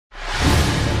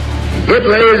It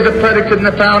lays the predicate and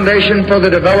the foundation for the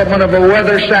development of a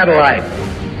weather satellite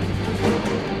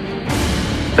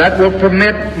that will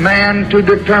permit man to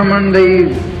determine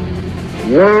the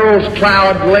world's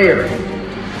cloud layer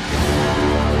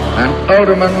and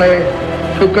ultimately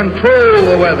to control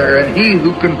the weather, and he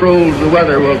who controls the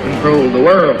weather will control the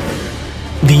world.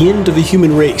 The end of the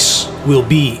human race will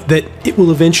be that it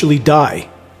will eventually die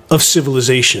of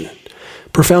civilization.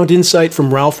 Profound insight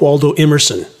from Ralph Waldo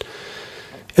Emerson.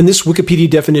 And this Wikipedia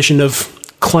definition of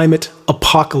climate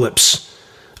apocalypse.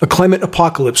 A climate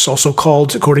apocalypse, also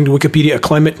called, according to Wikipedia, a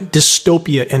climate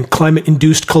dystopia and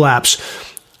climate-induced collapse,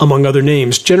 among other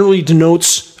names, generally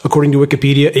denotes, according to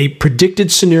Wikipedia, a predicted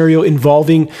scenario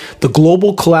involving the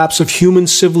global collapse of human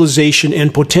civilization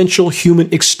and potential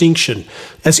human extinction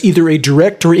as either a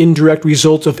direct or indirect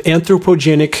result of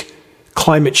anthropogenic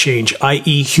climate change,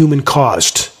 i.e.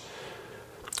 human-caused.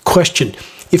 Question: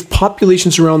 if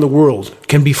populations around the world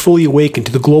can be fully awakened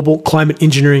to the global climate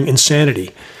engineering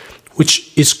insanity,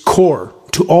 which is core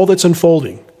to all that's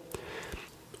unfolding,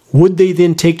 would they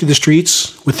then take to the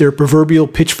streets with their proverbial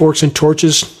pitchforks and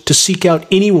torches to seek out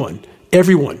anyone,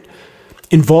 everyone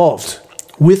involved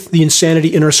with the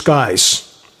insanity in our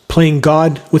skies, playing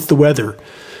God with the weather,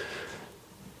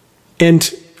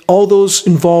 and all those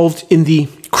involved in the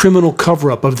criminal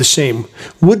cover-up of the same?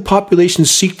 Would populations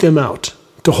seek them out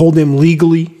to hold them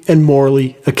legally and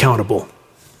morally accountable?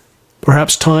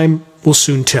 Perhaps time will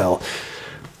soon tell.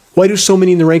 Why do so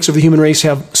many in the ranks of the human race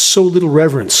have so little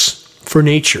reverence for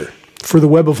nature, for the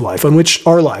web of life on which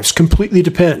our lives completely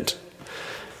depend?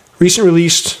 Recent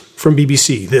release from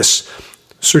BBC, this: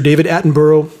 Sir David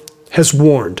Attenborough has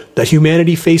warned that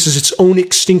humanity faces its own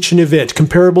extinction event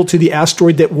comparable to the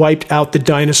asteroid that wiped out the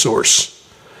dinosaurs.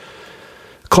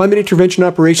 Climate intervention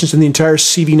operations in the entire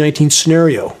CV-19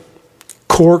 scenario.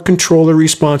 Core controller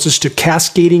responses to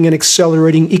cascading and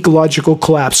accelerating ecological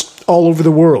collapse all over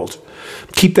the world.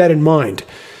 Keep that in mind.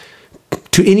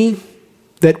 To any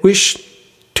that wish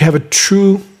to have a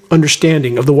true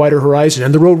understanding of the wider horizon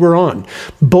and the road we're on,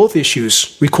 both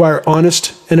issues require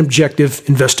honest and objective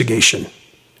investigation.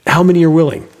 How many are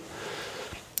willing?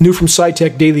 New from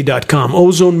SciTechDaily.com.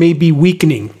 Ozone may be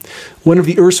weakening. One of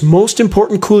the Earth's most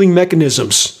important cooling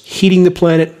mechanisms, heating the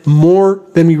planet more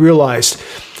than we realized.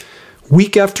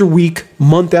 Week after week,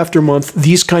 month after month,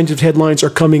 these kinds of headlines are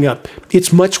coming up.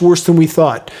 It's much worse than we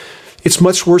thought. It's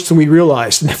much worse than we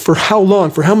realized. And for how long?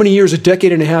 For how many years? A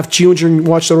decade and a half,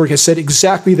 Geoengineering has said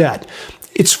exactly that.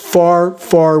 It's far,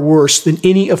 far worse than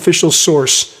any official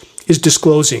source is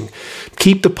disclosing.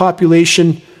 Keep the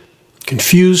population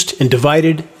confused and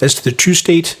divided as to the true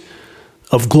state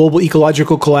of global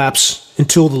ecological collapse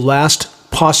until the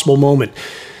last possible moment.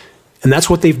 And that's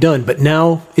what they've done. But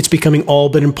now it's becoming all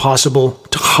but impossible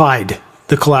to hide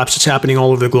the collapse that's happening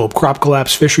all over the globe. Crop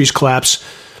collapse, fisheries collapse,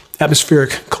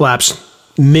 atmospheric collapse,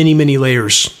 many, many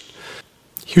layers.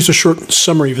 Here's a short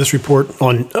summary of this report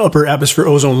on upper atmosphere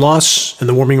ozone loss and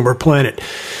the warming of our planet.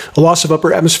 A loss of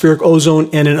upper atmospheric ozone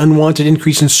and an unwanted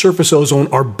increase in surface ozone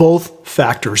are both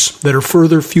factors that are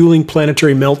further fueling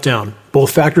planetary meltdown.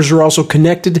 Both factors are also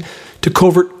connected to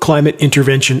covert climate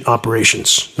intervention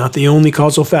operations. Not the only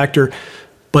causal factor,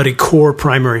 but a core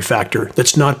primary factor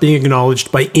that's not being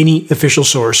acknowledged by any official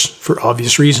source for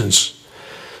obvious reasons.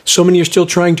 So many are still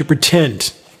trying to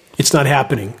pretend it's not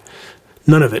happening.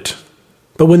 None of it.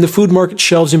 But when the food market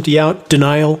shelves empty out,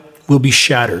 denial will be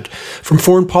shattered. From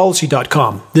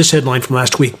foreignpolicy.com, this headline from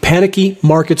last week: panicky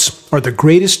markets are the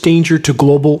greatest danger to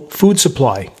global food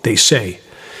supply, they say.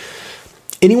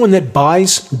 Anyone that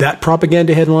buys that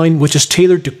propaganda headline, which is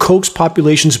tailored to coax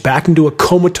populations back into a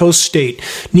comatose state,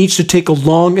 needs to take a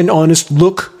long and honest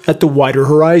look at the wider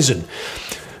horizon.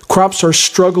 Crops are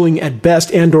struggling at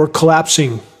best and or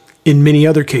collapsing in many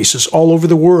other cases all over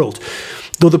the world.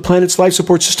 Though the planet's life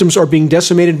support systems are being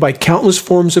decimated by countless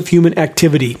forms of human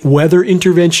activity, weather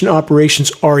intervention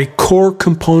operations are a core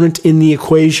component in the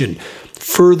equation,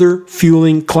 further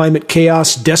fueling climate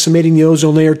chaos, decimating the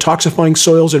ozone layer, toxifying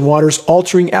soils and waters,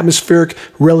 altering atmospheric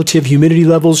relative humidity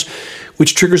levels,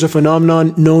 which triggers a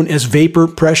phenomenon known as vapor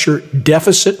pressure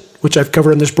deficit, which I've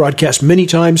covered on this broadcast many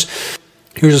times.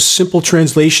 Here's a simple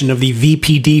translation of the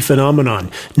VPD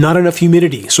phenomenon. Not enough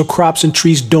humidity, so crops and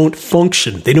trees don't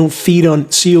function. They don't feed on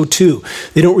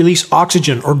CO2. They don't release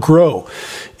oxygen or grow.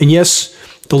 And yes,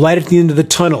 the light at the end of the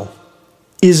tunnel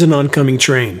is an oncoming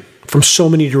train from so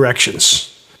many directions.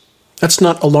 That's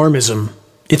not alarmism,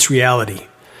 it's reality.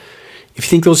 If you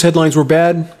think those headlines were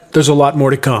bad, there's a lot more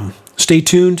to come. Stay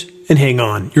tuned and hang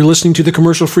on. You're listening to the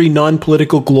commercial-free,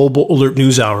 non-political Global Alert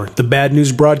News Hour, the bad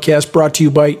news broadcast brought to you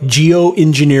by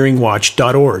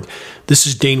Geoengineeringwatch.org. This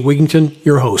is Dane Wigington,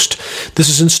 your host. This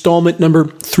is installment number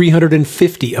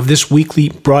 350 of this weekly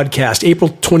broadcast, April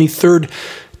 23rd,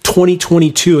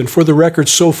 2022. And for the record,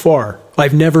 so far,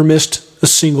 I've never missed a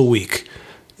single week,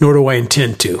 nor do I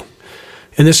intend to.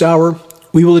 In this hour,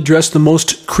 we will address the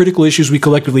most critical issues we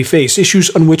collectively face, issues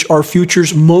on which our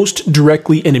futures most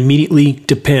directly and immediately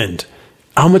depend.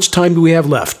 How much time do we have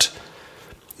left?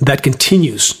 That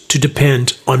continues to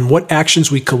depend on what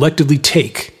actions we collectively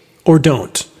take or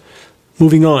don't.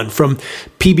 Moving on from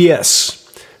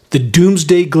PBS, the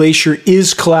Doomsday Glacier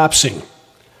is collapsing.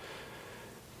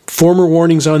 Former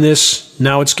warnings on this,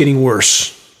 now it's getting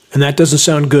worse. And that doesn't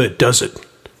sound good, does it?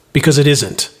 Because it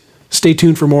isn't. Stay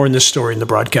tuned for more in this story in the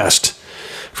broadcast.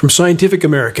 From Scientific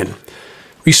American,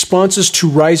 responses to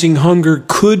rising hunger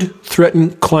could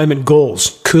threaten climate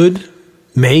goals. Could,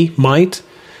 may, might.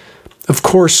 Of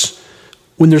course,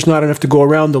 when there's not enough to go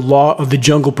around, the law of the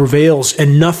jungle prevails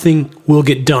and nothing will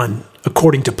get done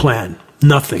according to plan.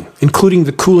 Nothing, including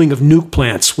the cooling of nuke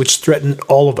plants, which threaten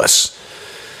all of us.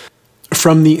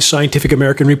 From the Scientific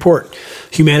American report,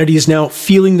 humanity is now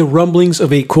feeling the rumblings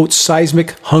of a, quote,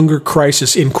 seismic hunger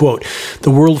crisis, end quote.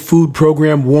 The World Food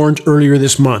Program warned earlier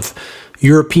this month.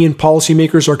 European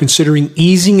policymakers are considering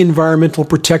easing environmental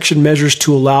protection measures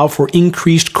to allow for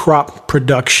increased crop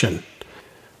production.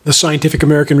 The Scientific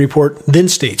American report then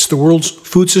states the world's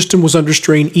food system was under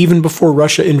strain even before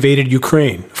Russia invaded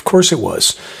Ukraine. Of course it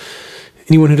was.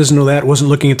 Anyone who doesn't know that wasn't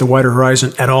looking at the wider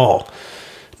horizon at all.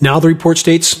 Now, the report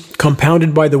states,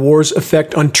 compounded by the war's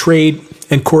effect on trade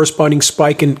and corresponding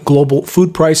spike in global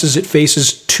food prices, it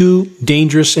faces two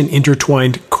dangerous and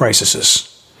intertwined crises.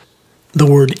 The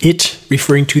word "it"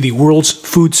 referring to the world's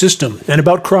food system, and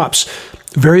about crops.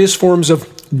 Various forms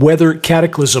of weather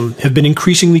cataclysm have been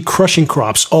increasingly crushing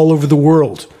crops all over the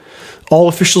world. All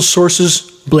official sources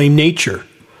blame nature.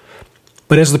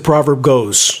 But as the proverb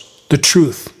goes, the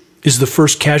truth is the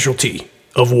first casualty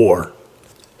of war.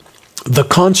 The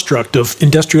construct of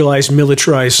industrialized,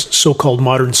 militarized, so-called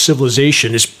modern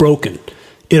civilization is broken.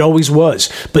 It always was.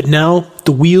 But now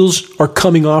the wheels are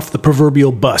coming off the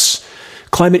proverbial bus.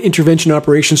 Climate intervention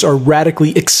operations are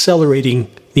radically accelerating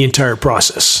the entire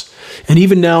process. And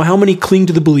even now, how many cling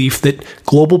to the belief that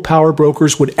global power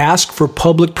brokers would ask for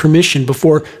public permission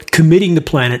before committing the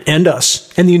planet and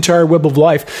us and the entire web of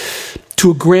life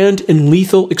to a grand and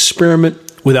lethal experiment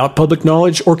without public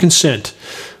knowledge or consent?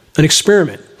 An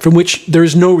experiment from which there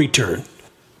is no return.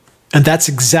 And that's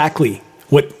exactly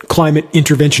what climate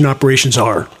intervention operations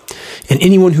are. And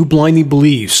anyone who blindly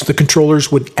believes the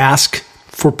controllers would ask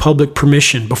for public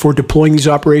permission before deploying these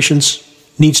operations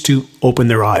needs to open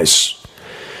their eyes.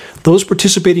 Those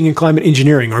participating in climate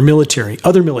engineering, our military,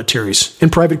 other militaries,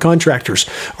 and private contractors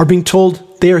are being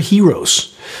told they are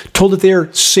heroes, told that they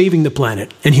are saving the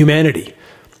planet and humanity,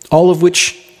 all of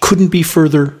which couldn't be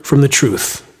further from the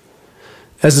truth.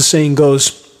 As the saying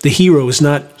goes, the hero is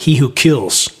not he who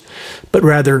kills, but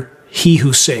rather he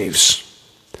who saves.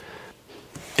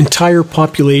 Entire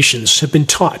populations have been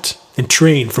taught and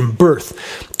trained from birth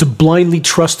to blindly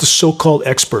trust the so-called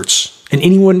experts, and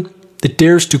anyone that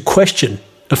dares to question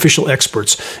official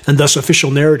experts and thus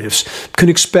official narratives can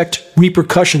expect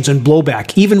repercussions and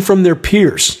blowback, even from their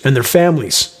peers and their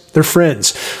families, their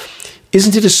friends.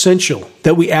 Isn't it essential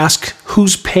that we ask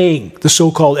who's paying the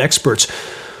so-called experts?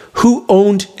 Who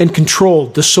owned and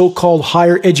controlled the so-called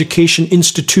higher education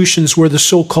institutions where the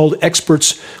so-called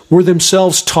experts were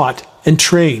themselves taught and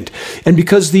trained? And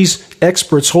because these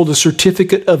experts hold a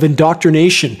certificate of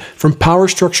indoctrination from power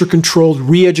structure-controlled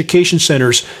re-education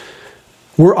centers,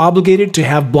 we're obligated to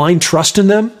have blind trust in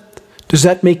them? Does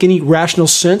that make any rational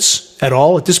sense at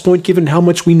all at this point, given how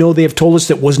much we know they have told us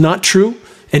that was not true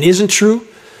and isn't true?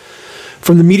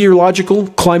 From the meteorological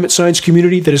climate science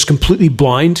community that is completely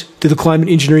blind to the climate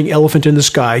engineering elephant in the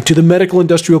sky, to the medical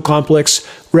industrial complex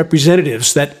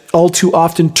representatives that all too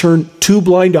often turn two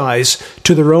blind eyes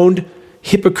to their own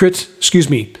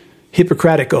Hippocratic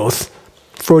oath,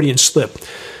 Freudian slip.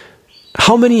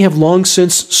 How many have long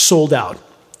since sold out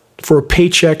for a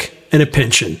paycheck and a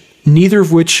pension, neither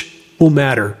of which will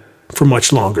matter for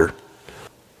much longer?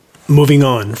 Moving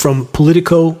on from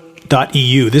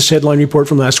Politico.eu, this headline report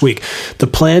from last week, the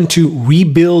plan to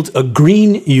rebuild a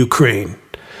green Ukraine.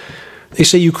 They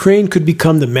say Ukraine could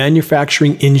become the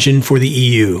manufacturing engine for the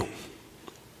EU.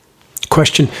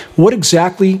 Question, what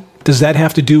exactly does that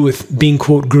have to do with being,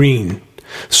 quote, green?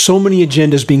 So many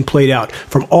agendas being played out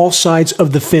from all sides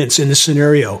of the fence in this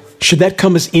scenario. Should that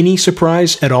come as any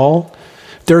surprise at all?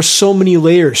 There are so many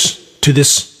layers to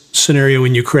this scenario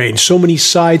in Ukraine. So many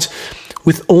sides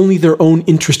with only their own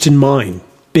interest in mind.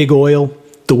 Big oil,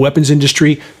 the weapons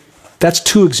industry. That's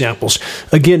two examples.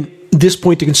 Again, this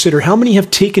point to consider, how many have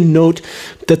taken note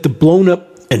that the blown up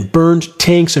and burned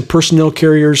tanks and personnel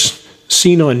carriers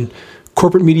seen on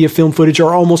corporate media film footage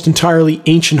are almost entirely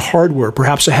ancient hardware,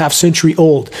 perhaps a half-century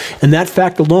old, and that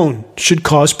fact alone should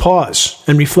cause pause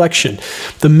and reflection.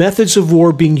 The methods of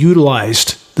war being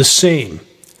utilized, the same.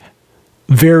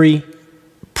 Very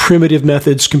primitive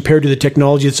methods compared to the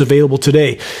technology that's available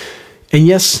today. And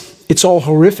yes, it's all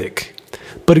horrific.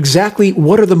 But exactly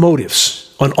what are the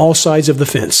motives on all sides of the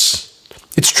fence?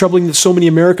 It's troubling that so many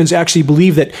Americans actually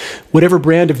believe that whatever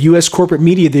brand of U.S. corporate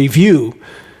media they view,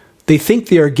 they think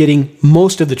they are getting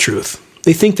most of the truth.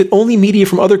 They think that only media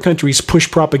from other countries push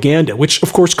propaganda, which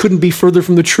of course couldn't be further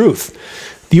from the truth.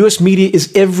 The U.S. media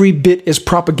is every bit as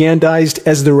propagandized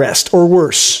as the rest, or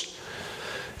worse.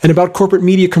 And about corporate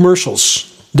media commercials,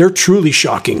 they're truly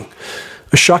shocking.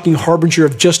 A shocking harbinger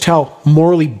of just how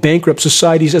morally bankrupt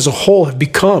societies as a whole have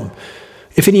become.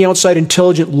 If any outside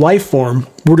intelligent life form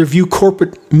were to view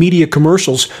corporate media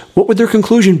commercials, what would their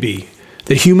conclusion be?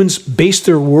 That humans base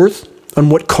their worth on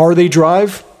what car they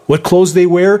drive, what clothes they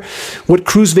wear, what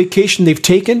cruise vacation they've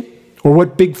taken, or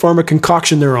what big pharma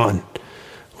concoction they're on?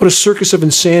 What a circus of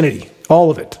insanity,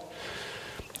 all of it.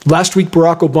 Last week,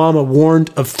 Barack Obama warned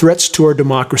of threats to our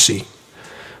democracy,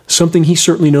 something he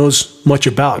certainly knows much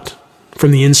about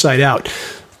from the inside out,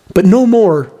 but no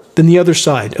more than the other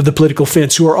side of the political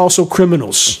fence, who are also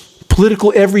criminals.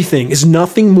 Political everything is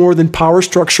nothing more than power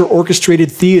structure orchestrated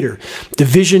theater.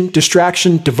 Division,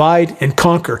 distraction, divide, and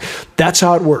conquer. That's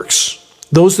how it works.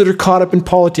 Those that are caught up in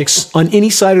politics on any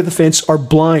side of the fence are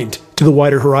blind to the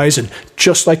wider horizon,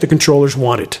 just like the controllers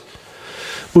want it.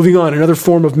 Moving on, another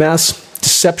form of mass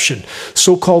deception,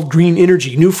 so-called green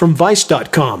energy, new from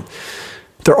Vice.com.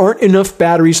 There aren't enough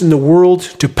batteries in the world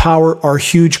to power our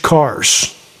huge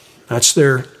cars. That's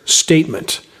their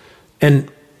statement.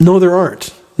 And no, there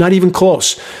aren't. Not even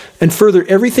close. And further,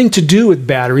 everything to do with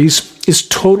batteries is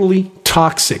totally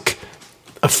toxic.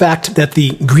 A fact that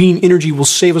the green energy will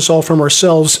save us all from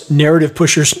ourselves, narrative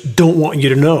pushers don't want you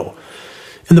to know.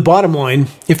 And the bottom line,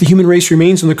 if the human race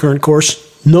remains on the current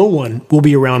course, no one will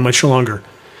be around much longer.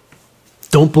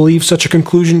 Don't believe such a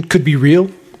conclusion could be real?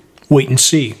 Wait and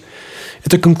see.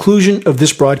 At the conclusion of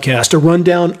this broadcast, a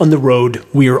rundown on the road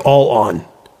we are all on.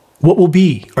 What will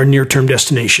be our near-term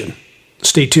destination?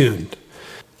 Stay tuned.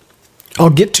 I'll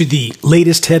get to the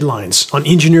latest headlines on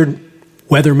engineered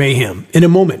weather mayhem in a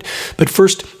moment. But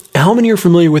first, how many are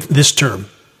familiar with this term?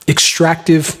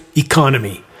 Extractive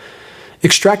economy.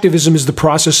 Extractivism is the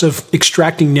process of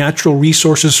extracting natural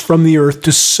resources from the earth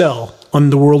to sell on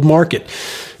the world market.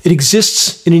 It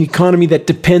exists in an economy that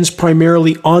depends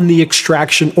primarily on the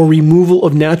extraction or removal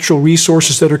of natural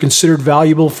resources that are considered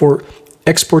valuable for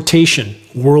exportation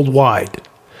worldwide.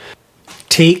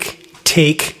 Take.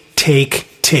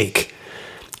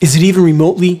 Is it even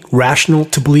remotely rational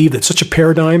to believe that such a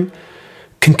paradigm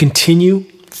can continue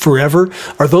forever?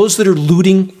 Are those that are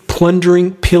looting,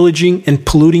 plundering, pillaging, and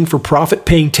polluting for profit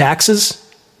paying taxes?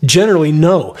 Generally,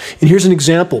 no. And here's an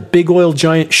example. Big oil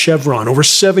giant Chevron, over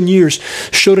 7 years,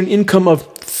 showed an income of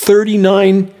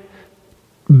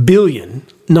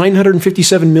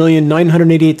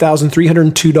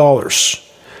 $39,957,988,302.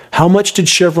 How much did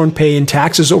Chevron pay in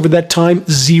taxes over that time?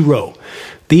 Zero.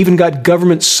 They even got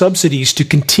government subsidies to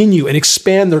continue and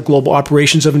expand their global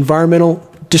operations of environmental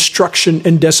destruction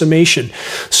and decimation.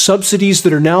 Subsidies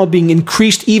that are now being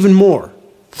increased even more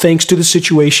thanks to the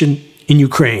situation in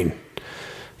Ukraine.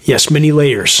 Yes, many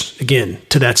layers, again,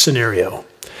 to that scenario.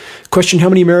 Question how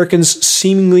many Americans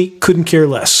seemingly couldn't care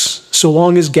less, so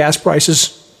long as gas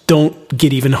prices don't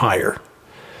get even higher.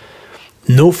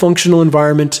 No functional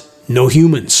environment, no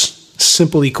humans.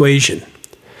 Simple equation.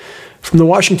 From the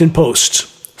Washington Post,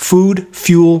 food,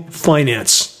 fuel,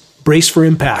 finance. Brace for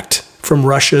impact from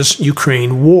Russia's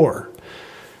Ukraine war.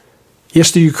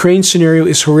 Yes, the Ukraine scenario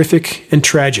is horrific and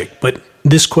tragic, but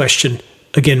this question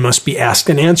again must be asked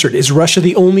and answered. Is Russia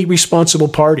the only responsible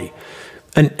party?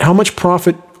 And how much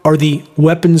profit are the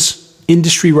weapons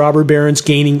industry robber barons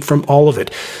gaining from all of it?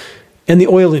 And the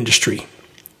oil industry,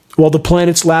 while the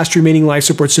planet's last remaining life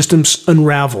support systems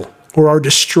unravel or are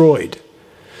destroyed.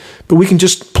 But we can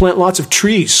just plant lots of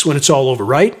trees when it's all over,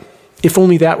 right? If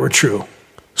only that were true.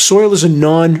 Soil is a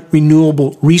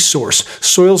non-renewable resource.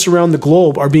 Soils around the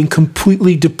globe are being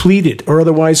completely depleted or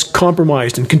otherwise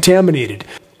compromised and contaminated.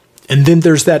 And then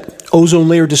there's that ozone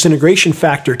layer disintegration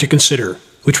factor to consider,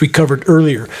 which we covered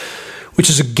earlier, which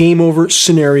is a game over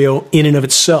scenario in and of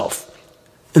itself.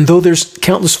 And though there's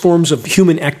countless forms of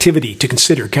human activity to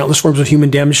consider, countless forms of human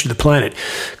damage to the planet,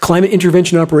 climate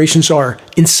intervention operations are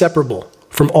inseparable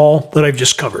from all that I've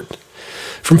just covered.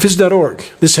 From phys.org,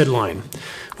 this headline: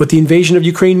 what the invasion of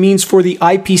Ukraine means for the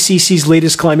IPCC's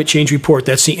latest climate change report.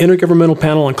 That's the Intergovernmental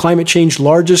Panel on Climate Change,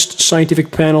 largest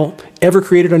scientific panel ever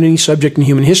created on any subject in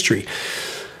human history.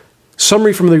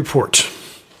 Summary from the report: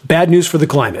 bad news for the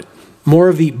climate. More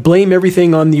of the blame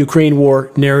everything on the Ukraine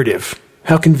war narrative.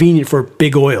 How convenient for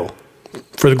big oil,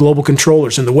 for the global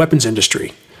controllers and the weapons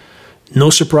industry.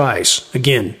 No surprise,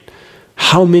 again,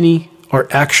 how many are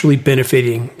actually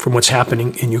benefiting from what's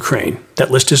happening in Ukraine?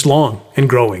 That list is long and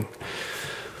growing.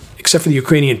 Except for the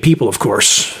Ukrainian people, of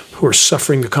course, who are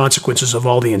suffering the consequences of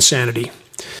all the insanity.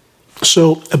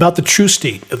 So, about the true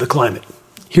state of the climate.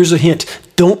 Here's a hint.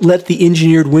 Don't let the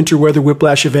engineered winter weather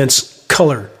whiplash events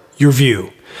color your view.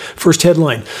 First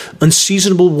headline: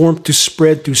 unseasonable warmth to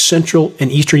spread through central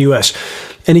and eastern U.S.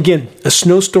 And again, a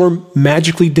snowstorm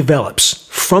magically develops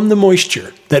from the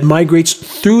moisture that migrates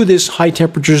through this high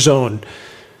temperature zone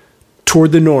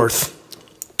toward the north,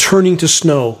 turning to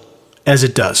snow as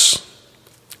it does.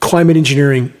 Climate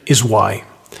engineering is why.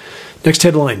 Next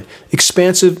headline: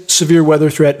 expansive severe weather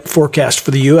threat forecast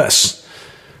for the U.S.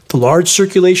 The large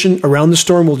circulation around the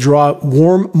storm will draw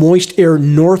warm, moist air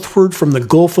northward from the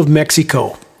Gulf of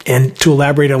Mexico. And to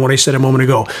elaborate on what I said a moment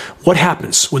ago, what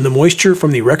happens when the moisture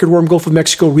from the record-warm Gulf of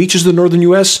Mexico reaches the northern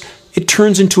U.S.? It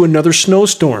turns into another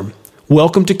snowstorm.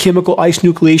 Welcome to chemical ice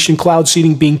nucleation cloud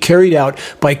seeding being carried out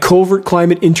by covert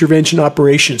climate intervention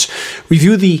operations.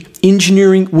 Review the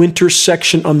Engineering Winter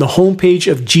section on the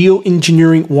homepage of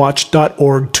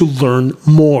geoengineeringwatch.org to learn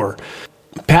more.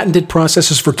 Patented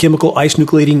processes for chemical ice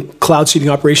nucleating cloud seeding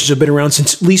operations have been around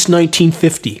since at least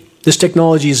 1950. This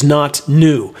technology is not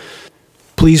new.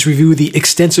 Please review the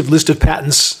extensive list of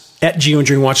patents at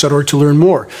geoengineeringwatch.org to learn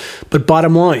more. But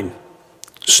bottom line,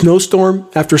 snowstorm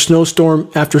after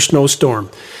snowstorm after snowstorm,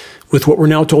 with what we're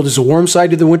now told is a warm side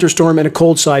to the winter storm and a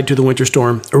cold side to the winter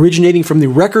storm, originating from the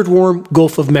record-warm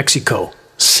Gulf of Mexico.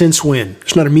 Since when?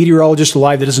 There's not a meteorologist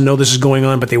alive that doesn't know this is going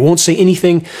on, but they won't say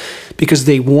anything because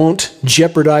they won't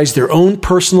jeopardize their own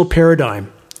personal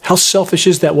paradigm. How selfish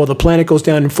is that while the planet goes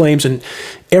down in flames and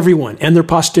everyone and their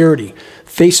posterity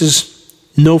faces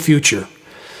no future?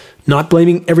 Not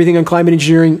blaming everything on climate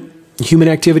engineering. Human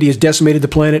activity has decimated the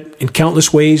planet in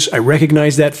countless ways. I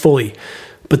recognize that fully.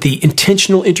 But the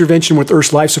intentional intervention with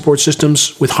Earth's life support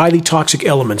systems with highly toxic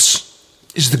elements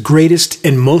is the greatest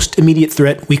and most immediate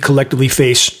threat we collectively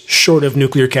face, short of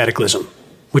nuclear cataclysm,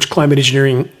 which climate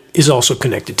engineering is also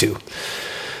connected to.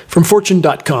 From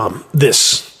Fortune.com,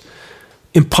 this: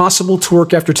 impossible to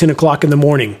work after 10 o'clock in the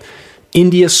morning.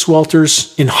 India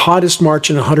swelters in hottest March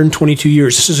in 122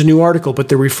 years. This is a new article, but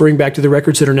they're referring back to the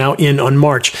records that are now in on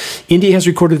March. India has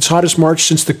recorded its hottest March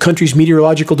since the country's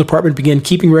meteorological department began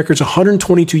keeping records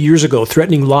 122 years ago,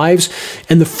 threatening lives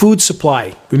and the food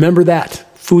supply. Remember that.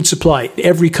 Food supply in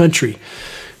every country.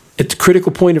 At the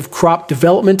critical point of crop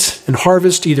development and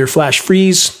harvest, either flash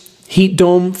freeze, heat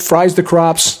dome, fries the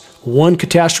crops, one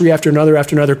catastrophe after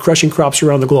another, crushing crops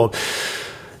around the globe.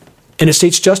 And it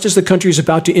states just as the country is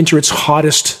about to enter its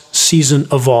hottest season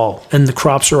of all, and the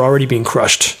crops are already being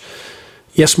crushed.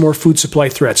 Yes, more food supply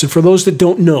threats. And for those that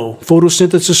don't know,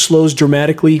 photosynthesis slows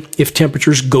dramatically if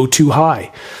temperatures go too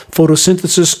high.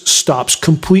 Photosynthesis stops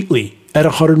completely at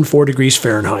 104 degrees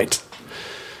Fahrenheit.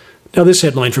 Now this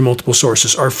headline from multiple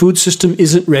sources: our food system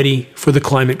isn't ready for the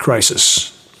climate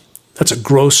crisis. That's a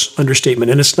gross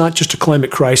understatement. And it's not just a climate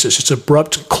crisis, it's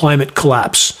abrupt climate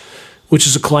collapse, which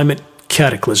is a climate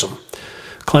cataclysm.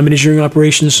 Climate engineering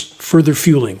operations further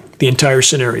fueling the entire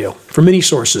scenario. From many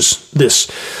sources, this: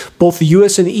 both the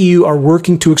US and the EU are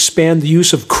working to expand the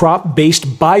use of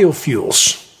crop-based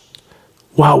biofuels.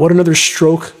 Wow, what another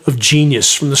stroke of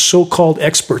genius from the so-called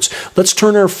experts. Let's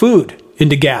turn our food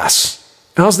into gas.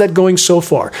 How's that going so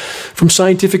far? From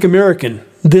Scientific American,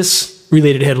 this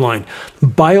related headline: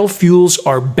 biofuels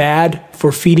are bad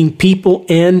for feeding people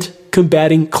and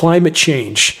combating climate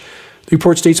change. The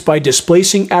report states by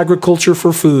displacing agriculture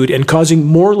for food and causing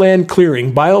more land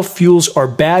clearing, biofuels are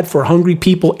bad for hungry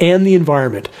people and the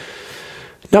environment.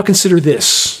 Now consider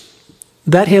this.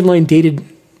 That headline dated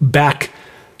back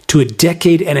to a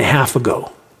decade and a half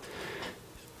ago.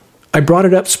 I brought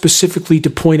it up specifically to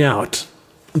point out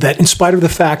that in spite of the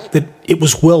fact that it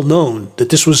was well known that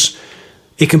this was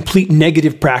a complete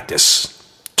negative practice,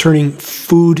 turning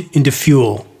food into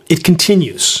fuel, it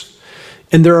continues.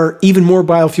 And there are even more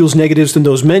biofuels negatives than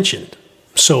those mentioned.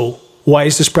 So why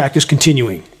is this practice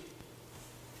continuing?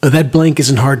 That blank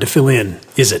isn't hard to fill in,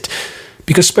 is it?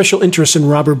 Because special interests and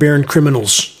robber baron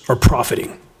criminals are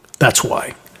profiting. That's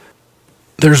why.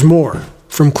 There's more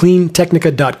from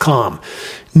cleantechnica.com.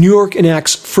 New York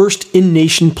enacts first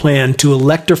in-nation plan to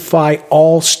electrify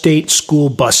all state school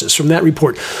buses. From that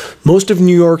report, most of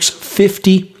New York's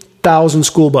 50,000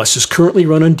 school buses currently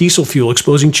run on diesel fuel,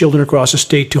 exposing children across the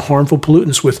state to harmful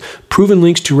pollutants with proven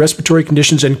links to respiratory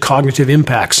conditions and cognitive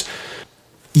impacts.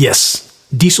 Yes,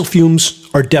 diesel fumes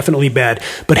are definitely bad,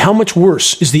 but how much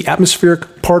worse is the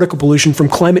atmospheric particle pollution from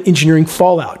climate engineering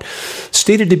fallout?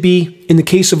 Stated to be, in the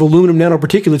case of aluminum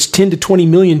nanoparticulates, 10 to 20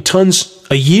 million tons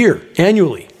a year,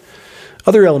 annually.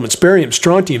 Other elements, barium,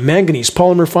 strontium, manganese,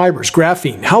 polymer fibers,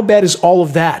 graphene. How bad is all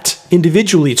of that?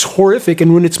 Individually, it's horrific,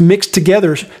 and when it's mixed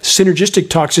together, synergistic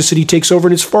toxicity takes over,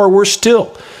 and it's far worse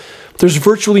still. There's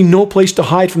virtually no place to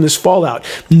hide from this fallout.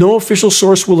 No official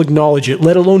source will acknowledge it,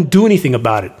 let alone do anything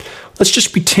about it. Let's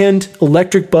just pretend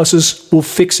electric buses will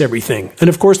fix everything. And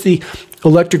of course, the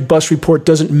electric bus report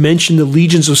doesn't mention the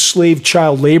legions of slave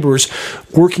child laborers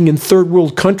working in third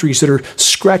world countries that are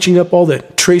scratching up all the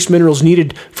trace minerals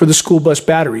needed for the school bus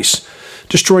batteries,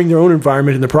 destroying their own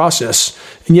environment in the process.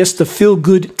 And yes, the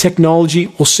feel-good technology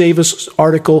will save us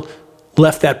article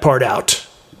left that part out.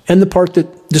 And the part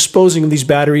that disposing of these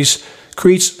batteries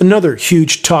creates another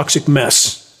huge toxic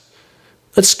mess.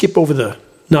 Let's skip over the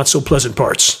not-so-pleasant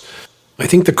parts. I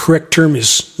think the correct term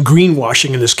is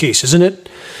greenwashing in this case, isn't it?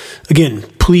 Again,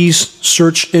 please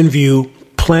search and view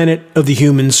Planet of the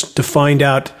Humans to find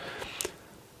out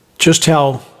just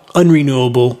how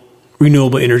unrenewable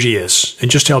renewable energy is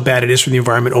and just how bad it is for the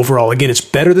environment overall. Again, it's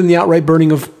better than the outright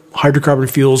burning of hydrocarbon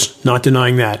fuels, not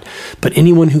denying that. But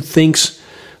anyone who thinks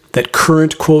that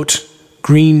current, quote,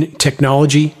 green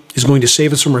technology is going to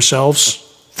save us from ourselves,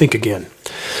 think again.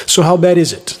 So how bad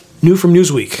is it? New from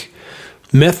Newsweek.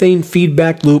 Methane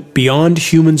feedback loop beyond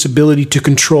humans' ability to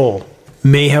control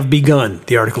may have begun,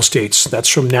 the article states. That's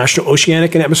from National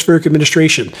Oceanic and Atmospheric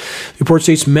Administration. The report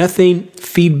states methane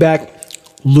feedback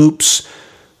loops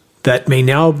that may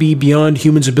now be beyond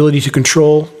humans' ability to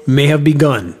control may have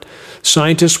begun.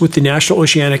 Scientists with the National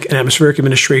Oceanic and Atmospheric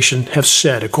Administration have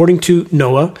said, according to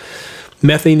NOAA,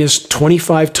 methane is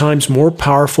 25 times more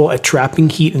powerful at trapping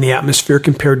heat in the atmosphere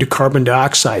compared to carbon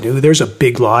dioxide. Ooh, there's a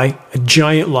big lie, a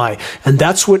giant lie. And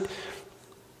that's what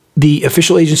the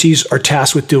official agencies are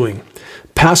tasked with doing,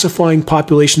 pacifying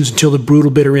populations until the brutal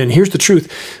bitter end. Here's the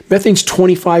truth. Methane's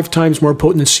 25 times more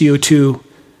potent than CO2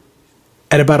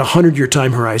 at about a 100-year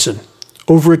time horizon.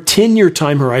 Over a 10-year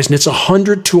time horizon, it's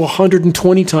 100 to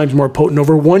 120 times more potent.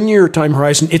 Over a 1-year time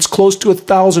horizon, it's close to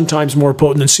 1,000 times more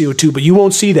potent than CO2, but you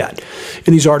won't see that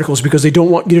in these articles because they don't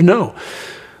want you to know.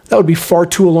 That would be far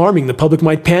too alarming. The public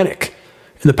might panic,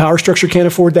 and the power structure can't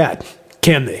afford that,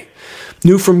 can they?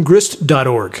 New from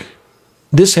grist.org.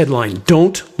 This headline,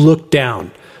 "Don't Look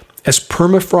Down. As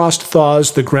permafrost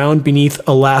thaws, the ground beneath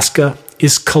Alaska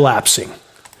is collapsing."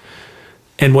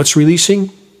 And what's releasing?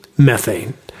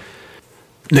 Methane.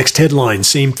 Next headline,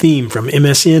 same theme from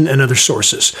MSN and other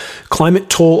sources. Climate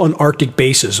toll on Arctic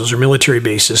bases. Those are military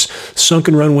bases.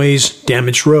 Sunken runways,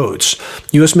 damaged roads.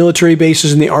 U.S. military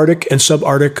bases in the Arctic and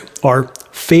subarctic are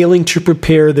failing to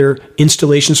prepare their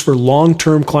installations for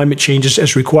long-term climate changes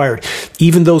as required,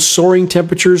 even though soaring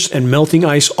temperatures and melting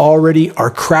ice already are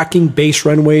cracking base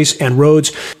runways and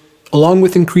roads, along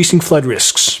with increasing flood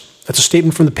risks. That's a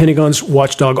statement from the Pentagon's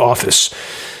watchdog office.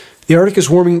 The Arctic is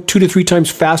warming 2 to 3 times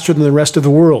faster than the rest of the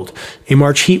world. A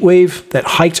March heat wave that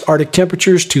hiked Arctic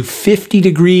temperatures to 50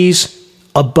 degrees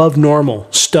above normal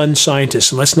stunned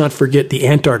scientists. And let's not forget the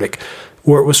Antarctic,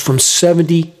 where it was from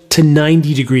 70 to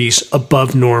 90 degrees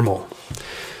above normal.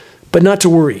 But not to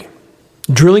worry.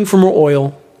 Drilling for more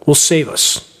oil will save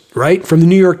us, right? From the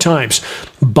New York Times,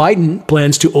 Biden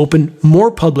plans to open more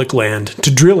public land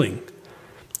to drilling.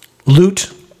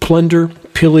 Loot, plunder,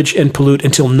 pillage, and pollute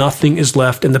until nothing is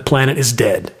left and the planet is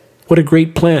dead. What a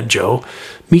great plan, Joe.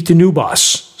 Meet the new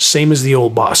boss, same as the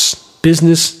old boss.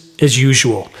 Business as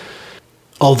usual.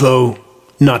 Although,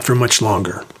 not for much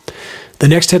longer. The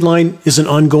next headline is an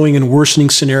ongoing and worsening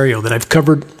scenario that I've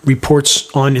covered reports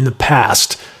on in the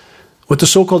past. What the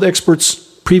so-called experts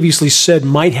previously said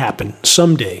might happen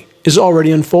someday is already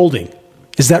unfolding.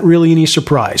 Is that really any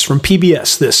surprise? From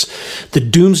PBS, this: the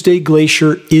Doomsday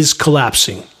Glacier is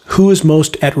collapsing. Who is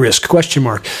most at risk? Question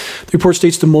mark. The report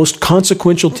states the most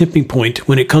consequential tipping point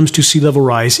when it comes to sea level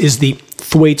rise is the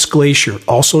Thwaites Glacier,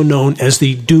 also known as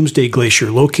the Doomsday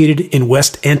Glacier, located in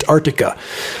West Antarctica.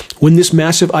 When this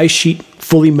massive ice sheet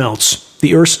fully melts,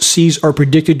 The Earth's seas are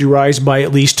predicted to rise by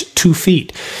at least 2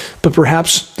 feet. But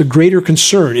perhaps the greater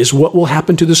concern is what will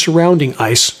happen to the surrounding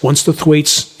ice once the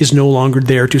Thwaites is no longer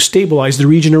there to stabilize the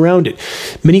region around it.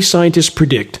 Many scientists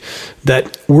predict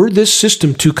that were this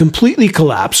system to completely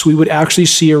collapse, we would actually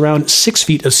see around 6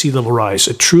 feet of sea level rise,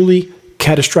 a truly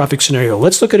catastrophic scenario.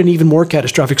 Let's look at an even more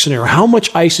catastrophic scenario. How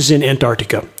much ice is in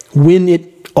Antarctica when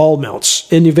it all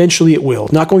melts? And eventually it will.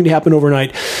 Not going to happen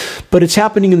overnight, but it's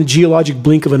happening in the geologic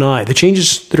blink of an eye. The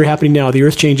changes that are happening now, the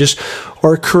Earth changes,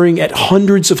 are occurring at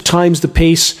hundreds of times the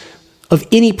pace of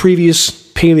any previous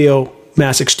paleo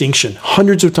mass extinction.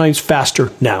 Hundreds of times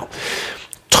faster now.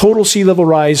 Total sea level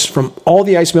rise from all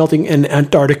the ice melting in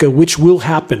Antarctica, which will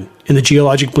happen in the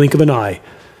geologic blink of an eye,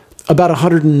 about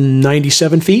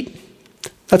 197 feet.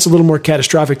 That's a little more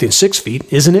catastrophic than 6 feet,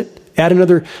 isn't it? Add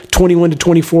another 21 to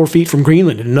 24 feet from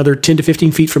Greenland and another 10 to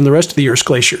 15 feet from the rest of the Earth's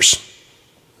glaciers.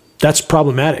 That's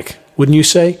problematic, wouldn't you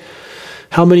say?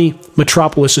 How many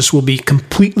metropolises will be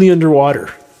completely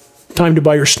underwater? Time to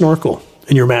buy your snorkel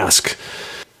and your mask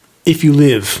if you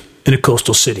live in a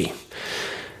coastal city.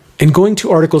 And going to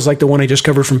articles like the one I just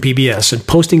covered from PBS and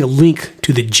posting a link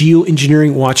to the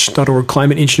geoengineeringwatch.org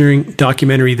climate engineering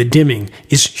documentary, The Dimming,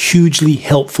 is hugely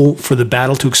helpful for the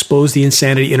battle to expose the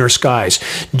insanity in our skies.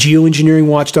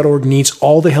 Geoengineeringwatch.org needs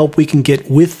all the help we can get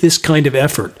with this kind of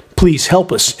effort. Please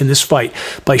help us in this fight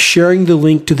by sharing the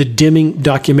link to the Dimming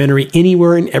documentary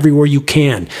anywhere and everywhere you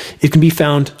can. It can be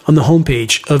found on the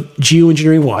homepage of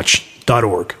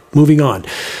geoengineeringwatch.org. Moving on.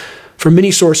 From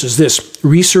many sources,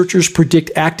 researchers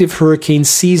predict active hurricane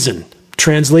season.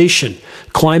 Translation: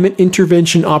 Climate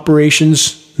Intervention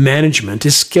Operations Management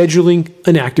is scheduling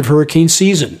an active hurricane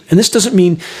season. And this doesn't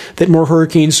mean that more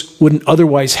hurricanes wouldn't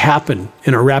otherwise happen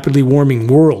in our rapidly warming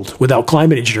world. Without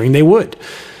climate engineering, they would,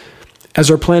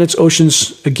 as our planet's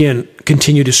oceans, again,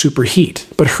 continue to superheat.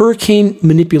 But hurricane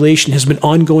manipulation has been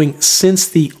ongoing since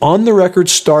the on-the-record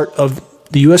start of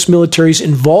the U.S. military's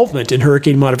involvement in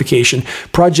hurricane modification,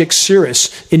 Project Cirrus,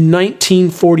 in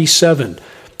 1947.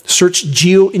 Search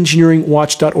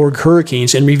geoengineeringwatch.org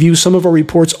hurricanes and review some of our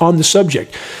reports on the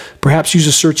subject. Perhaps use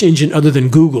a search engine other than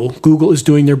Google. Google is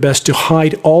doing their best to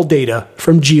hide all data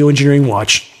from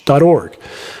geoengineeringwatch.org.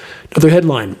 Another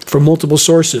headline from multiple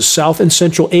sources: South and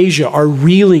Central Asia are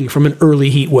reeling from an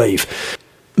early heat wave.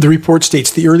 The report states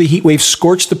the early heat wave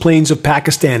scorched the plains of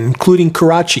Pakistan, including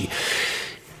Karachi.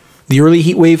 The early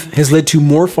heat wave has led to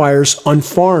more fires on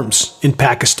farms in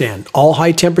Pakistan. All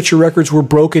high temperature records were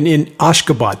broken in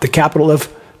Ashgabat, the capital of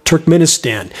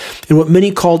Turkmenistan. In what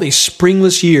many called a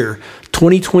springless year,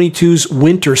 2022's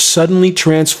winter suddenly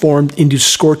transformed into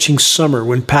scorching summer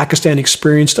when Pakistan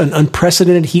experienced an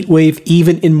unprecedented heat wave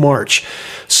even in March.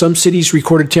 Some cities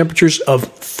recorded temperatures of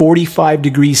 45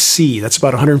 degrees C. That's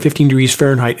about 115 degrees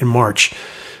Fahrenheit in March.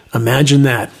 Imagine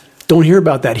that. Don't hear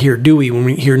about that here, do we? When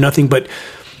we hear nothing but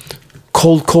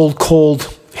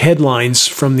cold headlines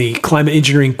from the climate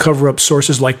engineering cover-up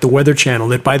sources like the Weather Channel,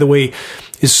 that, by the way,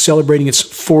 is celebrating its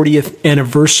 40th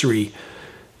anniversary,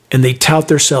 and they tout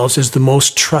themselves as the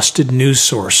most trusted news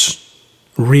source.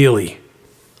 Really.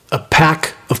 A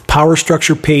pack of power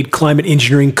structure paid climate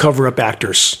engineering cover-up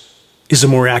actors is a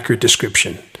more accurate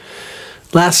description.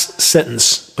 Last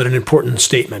sentence, but an important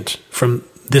statement from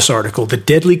this article: the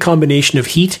deadly combination of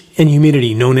heat and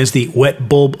humidity, known as the wet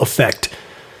bulb effect,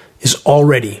 is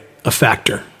already a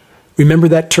factor. Remember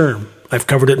that term. I've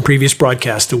covered it in previous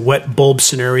broadcasts, the wet bulb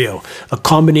scenario, a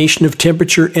combination of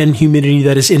temperature and humidity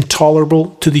that is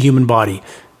intolerable to the human body.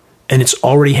 And it's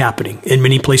already happening in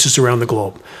many places around the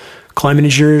globe. Climate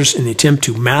engineers, in the attempt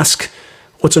to mask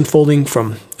what's unfolding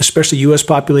from especially U.S.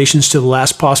 populations to the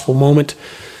last possible moment,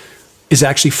 is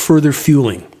actually further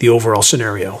fueling the overall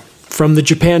scenario. From the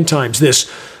Japan Times, this: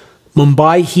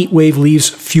 Mumbai heat wave leaves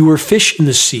fewer fish in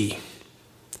the sea.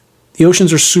 The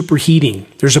oceans are superheating.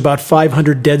 There's about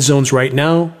 500 dead zones right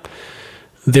now.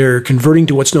 They're converting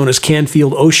to what's known as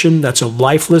Canfield Ocean. That's a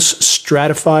lifeless,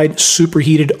 stratified,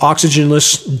 superheated,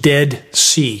 oxygenless, dead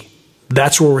sea.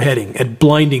 That's where we're heading at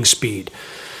blinding speed.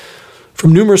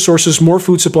 From numerous sources, more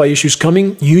food supply issues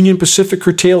coming. Union Pacific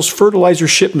curtails fertilizer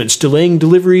shipments, delaying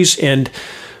deliveries and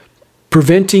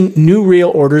preventing new rail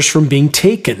orders from being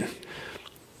taken.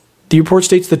 The report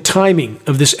states the timing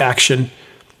of this action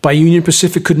by Union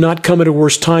Pacific could not come at a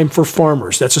worse time for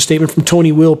farmers. That's a statement from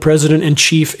Tony Will, President and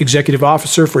Chief Executive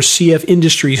Officer for CF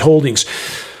Industries Holdings,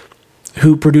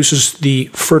 who produces the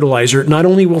fertilizer. Not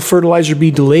only will fertilizer be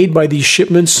delayed by these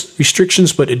shipments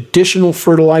restrictions, but additional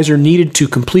fertilizer needed to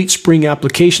complete spring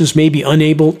applications may be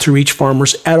unable to reach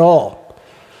farmers at all.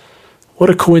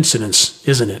 What a coincidence,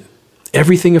 isn't it?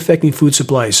 Everything affecting food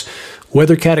supplies.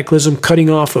 Weather cataclysm, cutting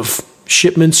off of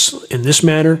shipments in this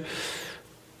manner.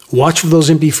 Watch for those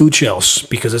empty food shelves,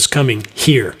 because it's coming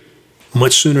here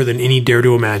much sooner than any dare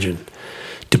to imagine.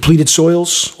 Depleted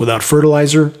soils, without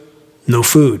fertilizer, no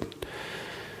food.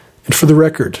 And for the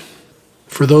record,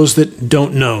 for those that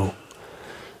don't know,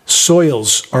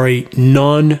 soils are a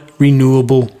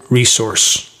non-renewable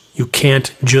resource. You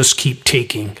can't just keep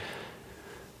taking,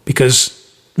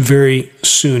 because very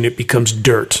soon it becomes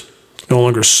dirt. It's no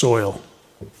longer soil.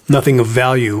 Nothing of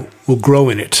value will grow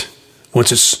in it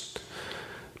once it's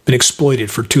been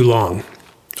exploited for too long.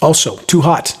 Also, too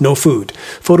hot, no food.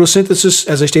 Photosynthesis,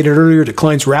 as I stated earlier,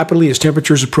 declines rapidly as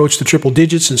temperatures approach the triple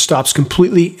digits and stops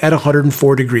completely at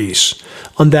 104 degrees.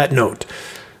 On that note,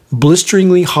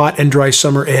 blisteringly hot and dry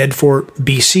summer ahead for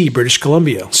BC, British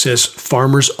Columbia, says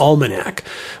Farmer's Almanac.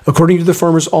 According to the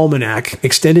Farmer's Almanac,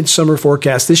 extended summer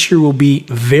forecast this year will be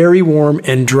very warm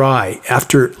and dry.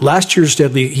 After last year's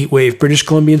deadly heat wave, British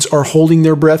Columbians are holding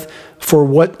their breath for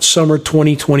what summer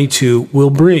 2022 will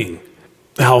bring.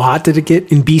 How hot did it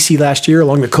get in BC last year?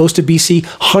 Along the coast of BC,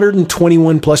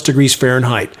 121 plus degrees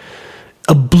Fahrenheit.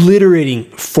 Obliterating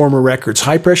former records.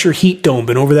 High pressure heat dome,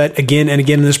 been over that again and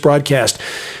again in this broadcast.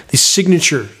 The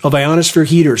signature of ionosphere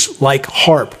heaters like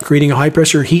HARP, creating a high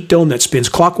pressure heat dome that spins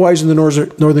clockwise in the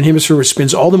northern hemisphere, which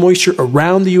spins all the moisture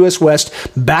around the U.S. West,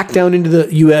 back down into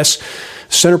the U.S.,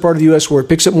 center part of the U.S., where it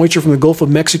picks up moisture from the Gulf of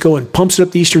Mexico and pumps it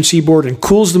up the eastern seaboard and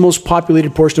cools the most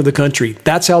populated portion of the country.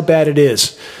 That's how bad it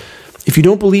is. If you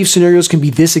don't believe scenarios can be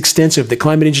this extensive, that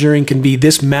climate engineering can be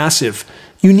this massive,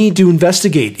 you need to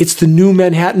investigate. It's the New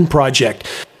Manhattan Project.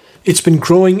 It's been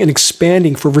growing and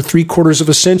expanding for over 3/4 of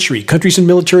a century. Countries and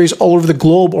militaries all over the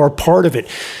globe are part of it,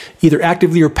 either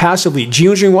actively or passively.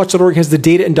 Geoengineeringwatch.org has the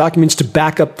data and documents to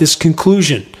back up this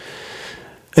conclusion.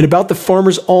 And about the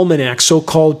Farmer's Almanac,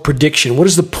 so-called prediction, what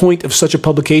is the point of such a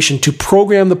publication? To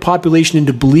program the population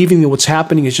into believing that what's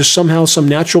happening is just somehow some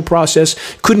natural process.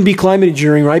 Couldn't be climate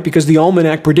engineering, right? Because the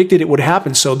Almanac predicted it would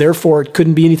happen, so therefore it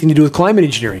couldn't be anything to do with climate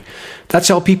engineering. That's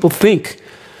how people think.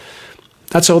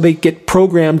 That's how they get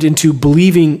programmed into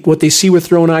believing what they see with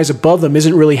their own eyes above them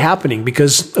isn't really happening,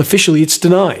 because officially it's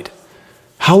denied.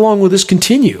 How long will this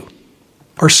continue?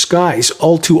 Our skies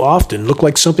all too often look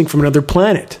like something from another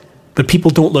planet. But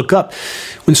people don't look up.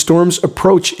 When storms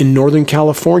approach in Northern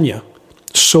California,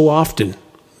 so often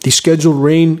the scheduled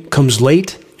rain comes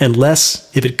late and less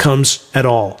if it comes at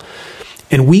all.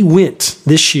 And we went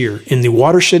this year in the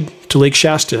watershed to Lake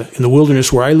Shasta in the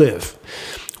wilderness where I live.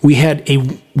 We had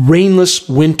a rainless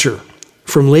winter.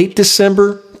 From late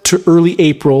December to early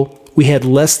April, we had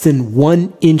less than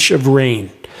 1 inch of rain.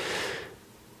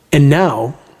 And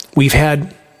now we've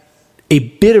had a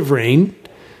bit of rain,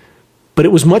 but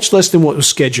it was much less than what was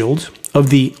scheduled. Of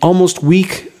the almost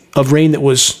week of rain that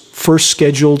was first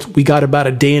scheduled, we got about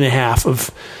a day and a half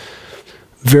of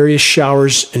various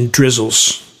showers and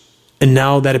drizzles. And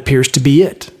now that appears to be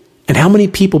it. And how many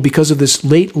people, because of this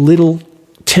late little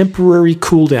temporary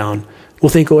cool down, will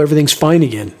think, oh, everything's fine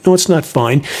again? No, it's not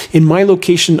fine. In my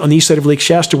location on the east side of Lake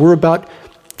Shasta, we're about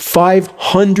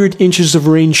 500 inches of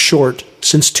rain short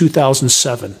since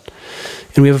 2007.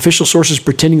 And we have official sources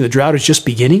pretending the drought is just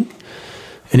beginning.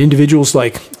 And individuals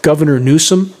like Governor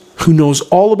Newsom, who knows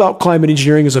all about climate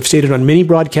engineering, as I've stated on many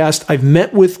broadcasts. I've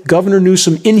met with Governor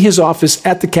Newsom in his office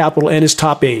at the Capitol and his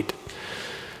top aide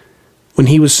when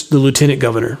he was the lieutenant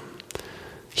governor.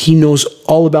 He knows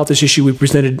all about this issue. We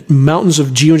presented mountains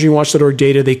of Geoengineeringwatch.org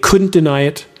data. They couldn't deny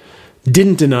it,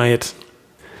 didn't deny it,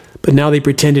 but now they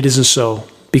pretend it isn't so.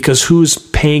 Because who is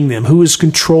paying them? Who is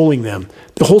controlling them?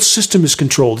 The whole system is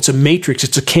controlled. It's a matrix.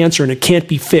 It's a cancer, and it can't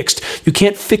be fixed. You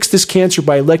can't fix this cancer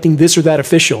by electing this or that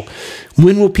official.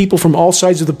 When will people from all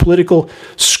sides of the political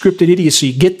scripted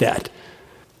idiocy get that?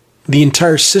 The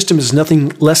entire system is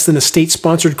nothing less than a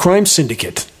state-sponsored crime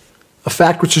syndicate. A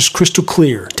fact which is crystal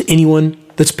clear to anyone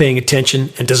that's paying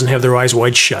attention and doesn't have their eyes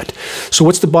wide shut. So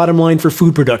what's the bottom line for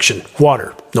food production?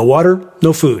 Water. No,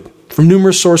 no food. From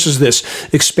numerous sources, this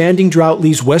expanding drought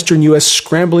leaves western U.S.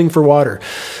 scrambling for water.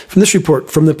 From this report,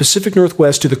 from the Pacific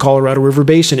Northwest to the Colorado River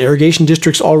Basin, irrigation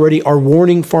districts already are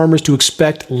warning farmers to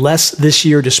expect less this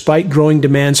year despite growing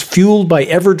demands fueled by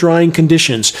ever-drying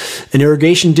conditions. An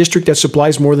irrigation district that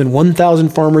supplies more than 1,000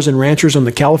 farmers and ranchers on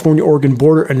the California-Oregon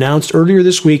border announced earlier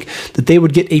this week that they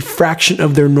would get a fraction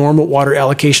of their normal water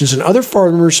allocations, and other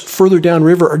farmers further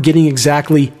downriver are getting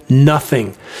exactly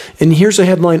nothing. And here's a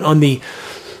headline on the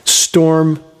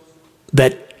storm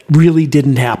that really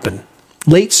didn't happen.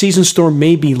 Late season storm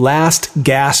may be last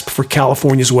gasp for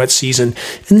California's wet season.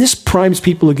 And this primes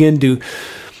people again to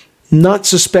not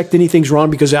suspect anything's wrong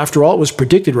because after all, it was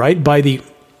predicted, right, by the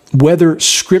weather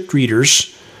script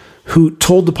readers who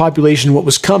told the population what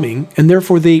was coming, and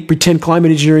therefore they pretend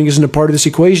climate engineering isn't a part of this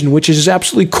equation, which is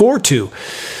absolutely core to.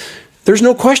 There's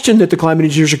no question that the climate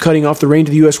engineers are cutting off the rain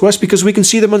to the U.S. West because we can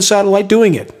see them on satellite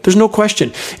doing it. There's no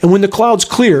question. And when the clouds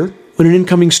clear, when an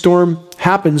incoming storm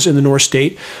happens in the North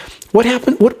State,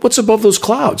 what's above those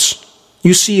clouds?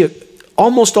 You see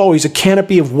almost always a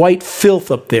canopy of white filth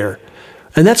up there.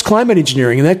 And that's climate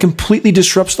engineering, and that completely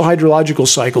disrupts the hydrological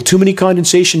cycle. Too many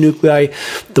condensation nuclei,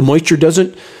 the moisture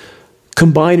doesn't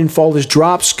combine and fall as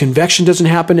drops, convection doesn't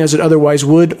happen as it otherwise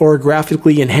would,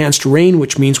 orographically enhanced rain,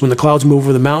 which means when the clouds move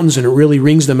over the mountains and it really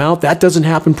wrings them out, that doesn't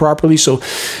happen properly. So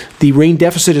the rain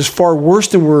deficit is far worse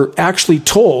than we're actually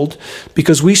told,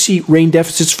 because we see rain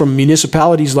deficits from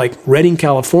municipalities like Redding,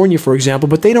 California, for example,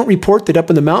 but they don't report that up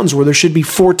in the mountains where there should be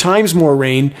 4 times more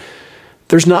rain,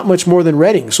 there's not much more than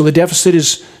Redding. So the deficit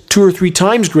is 2 or 3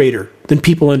 times greater than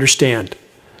people understand.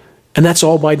 And that's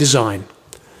all by design.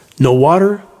 No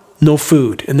water, no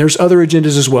food. And there's other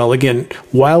agendas as well. Again,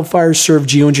 wildfires serve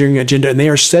geoengineering agenda, and they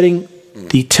are setting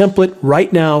the template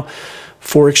right now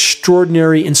for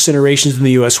extraordinary incinerations in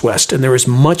the U.S. West. And there is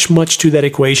much to that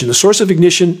equation. The source of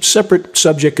ignition, separate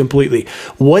subject completely.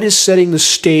 What is setting the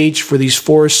stage for these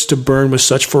forests to burn with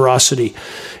such ferocity?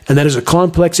 And that is a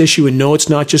complex issue, and no, it's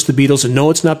not just the beetles, and no,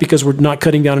 it's not because we're not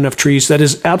cutting down enough trees. That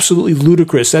is absolutely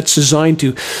ludicrous. That's designed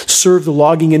to serve the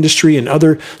logging industry and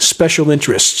other special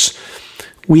interests.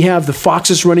 We have the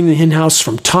foxes running the hen house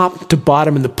from top to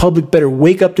bottom, and the public better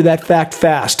wake up to that fact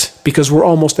fast, because we're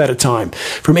almost out of time.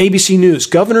 From ABC News,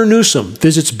 Governor Newsom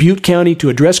visits Butte County to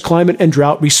address climate and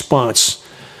drought response.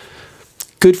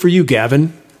 Good for you,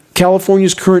 Gavin.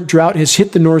 California's current drought has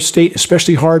hit the North State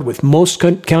especially hard, with most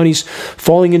counties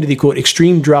falling into the, quote,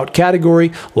 extreme drought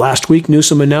category. Last week,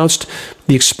 Newsom announced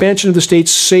the expansion of the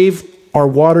state's Save Our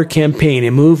Water campaign,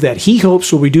 a move that he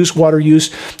hopes will reduce water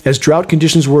use as drought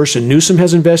conditions worsen. Newsom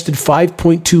has invested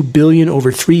 $5.2 billion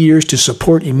over 3 years to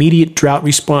support immediate drought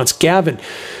response. Gavin,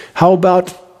 how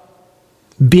about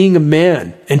being a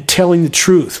man and telling the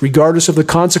truth, regardless of the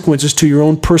consequences to your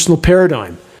own personal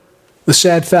paradigm? The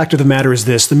sad fact of the matter is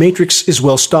this: the matrix is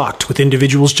well stocked with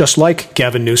individuals just like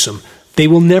Gavin Newsom. They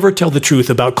will never tell the truth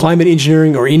about climate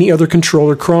engineering or any other control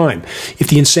or crime. If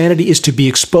the insanity is to be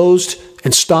exposed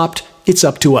and stopped, it's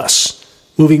up to us.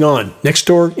 Moving on. Next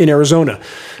door in Arizona.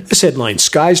 This headline: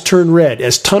 skies turn red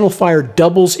as tunnel fire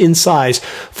doubles in size,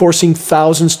 forcing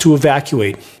thousands to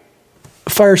evacuate.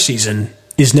 Fire season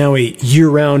is now a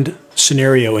year-round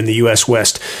scenario in the U.S.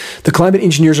 West. The climate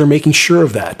engineers are making sure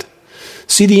of that.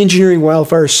 See the Engineering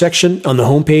Wildfires section on the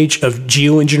homepage of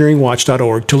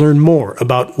geoengineeringwatch.org to learn more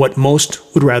about what most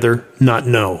would rather not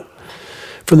know.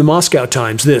 From the Moscow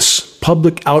Times, this: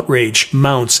 public outrage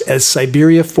mounts as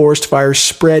Siberia forest fires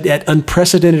spread at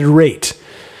unprecedented rate.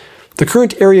 The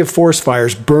current area of forest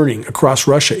fires burning across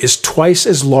Russia is twice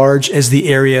as large as the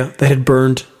area that had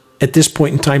burned at this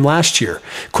point in time last year.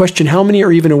 Question: how many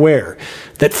are even aware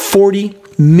that 40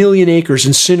 million acres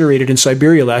incinerated in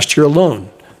Siberia last year alone?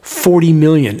 40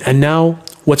 million. And now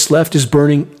what's left is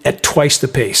burning at twice the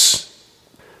pace.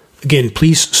 Again,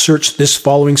 please search this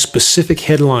following specific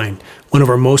headline, one of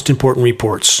our most important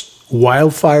reports: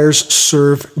 wildfires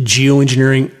serve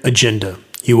geoengineering agenda.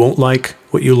 You won't like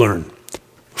what you learn.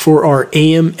 For our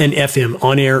AM and FM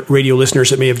on-air radio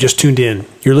listeners that may have just tuned in,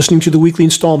 you're listening to the weekly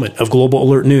installment of Global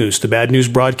Alert News, the Bad News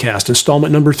Broadcast,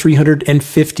 installment number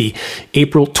 350,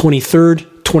 April 23rd,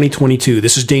 2022.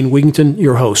 This is Dane Wigington,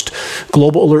 your host.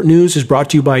 Global Alert News is brought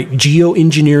to you by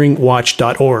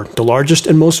Geoengineeringwatch.org, the largest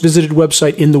and most visited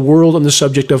website in the world on the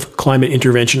subject of climate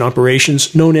intervention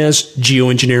operations, known as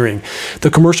geoengineering.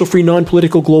 The commercial-free,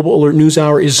 non-political Global Alert News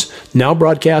Hour is now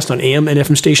broadcast on AM and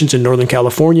FM stations in Northern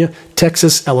California,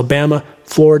 Texas, Alabama,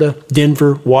 Florida,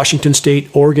 Denver, Washington State,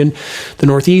 Oregon, the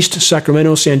Northeast,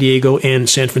 Sacramento, San Diego, and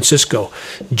San Francisco.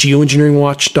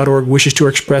 Geoengineeringwatch.org wishes to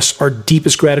express our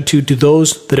deepest gratitude to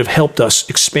those that have helped us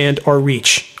expand our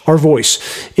reach, our voice,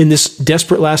 in this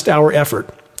desperate last-hour effort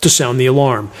to sound the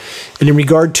alarm. And in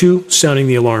regard to sounding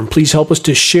the alarm, please help us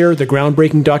to share the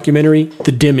groundbreaking documentary,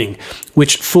 The Dimming,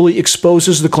 which fully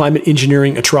exposes the climate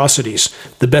engineering atrocities.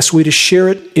 The best way to share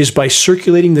it is by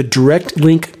circulating the direct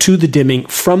link to The Dimming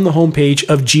from the homepage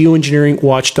of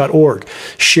geoengineeringwatch.org.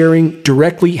 Sharing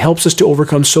directly helps us to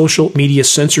overcome social media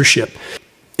censorship.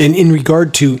 And in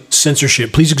regard to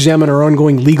censorship, please examine our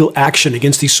ongoing legal action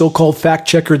against the so-called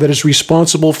fact-checker that is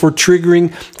responsible for triggering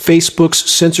Facebook's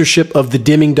censorship of the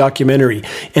Dimming documentary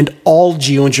and all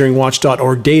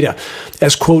geoengineeringwatch.org data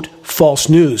as, quote, false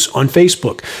news on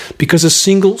Facebook, because a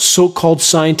single so-called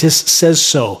scientist says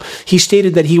so. He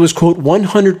stated that he was, quote,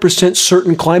 100%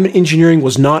 certain climate engineering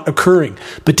was not occurring,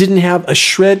 but didn't have a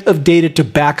shred of data to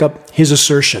back up his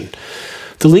assertion.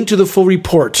 The link to the full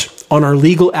report on our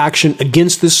legal action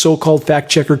against this so-called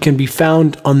fact-checker can be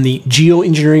found on the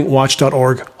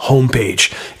geoengineeringwatch.org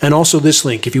homepage. And also this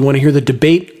link, if you want to hear the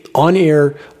debate on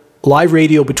air, live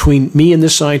radio between me and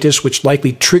this scientist, which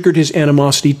likely triggered his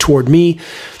animosity toward me,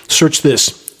 search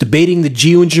this: Debating the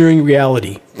Geoengineering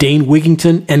Reality, Dane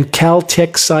Wigington and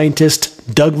Caltech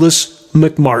scientist Douglas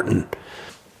McMartin.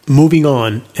 Moving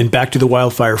on, and back to the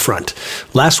wildfire front.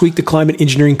 Last week, the climate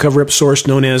engineering cover-up source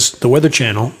known as the Weather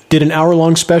Channel did an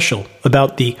hour-long special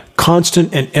about the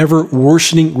constant and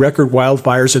ever-worsening record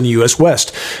wildfires in the U.S.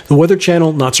 West. The Weather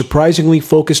Channel, not surprisingly,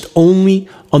 focused only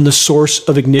on the source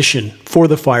of ignition for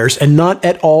the fires and not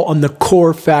at all on the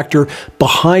core factor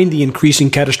behind the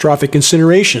increasing catastrophic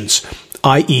incinerations,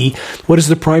 i.e., what is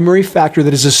the primary factor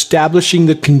that is establishing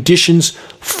the conditions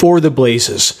for the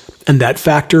blazes. And that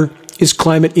factor is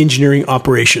climate engineering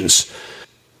operations.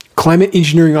 Climate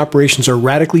engineering operations are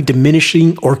radically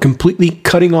diminishing or completely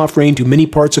cutting off rain to many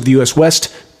parts of the U.S.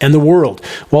 West and the world,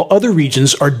 while other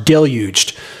regions are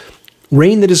deluged.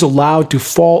 Rain that is allowed to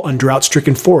fall on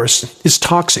drought-stricken forests is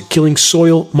toxic, killing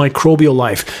soil, microbial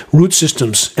life, root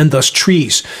systems, and thus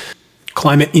trees.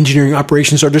 Climate engineering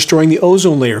operations are destroying the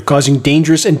ozone layer, causing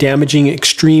dangerous and damaging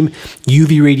extreme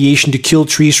UV radiation to kill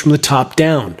trees from the top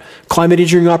down. Climate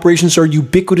engineering operations are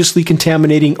ubiquitously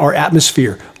contaminating our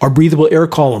atmosphere, our breathable air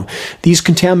column. These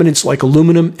contaminants, like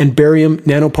aluminum and barium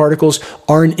nanoparticles,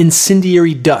 are an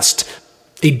incendiary dust,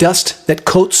 a dust that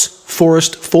coats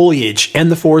forest foliage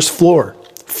and the forest floor,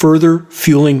 further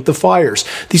fueling the fires.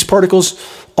 These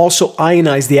particles also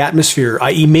ionize the atmosphere,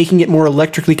 i.e. making it more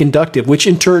electrically conductive, which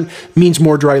in turn means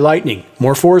more dry lightning,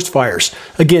 more forest fires.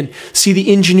 Again, see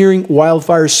the Engineering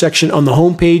Wildfires section on the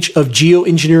homepage of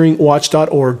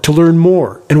geoengineeringwatch.org to learn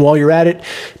more. And while you're at it,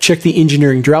 check the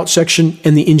Engineering Drought section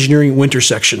and the Engineering Winter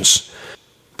sections.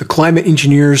 The climate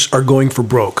engineers are going for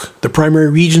broke. The primary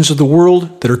regions of the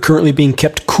world that are currently being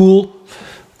kept cool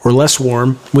or less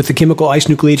warm with the chemical ice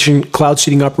nucleation cloud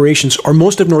seeding operations are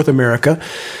most of North America,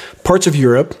 parts of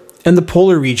Europe, and the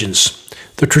polar regions.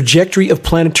 The trajectory of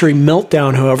planetary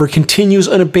meltdown, however, continues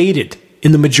unabated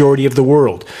in the majority of the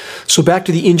world. So back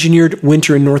to the engineered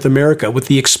winter in North America, with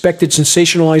the expected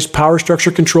sensationalized power structure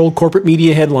controlled corporate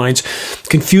media headlines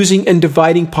confusing and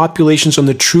dividing populations on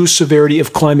the true severity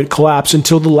of climate collapse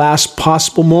until the last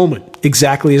possible moment,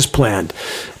 exactly as planned.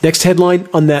 Next headline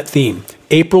on that theme: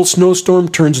 April snowstorm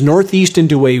turns northeast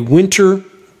into a winter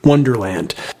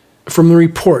wonderland. From the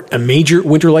report, a major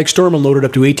winter-like storm unloaded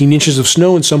up to 18 inches of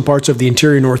snow in some parts of the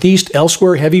interior northeast.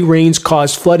 Elsewhere, heavy rains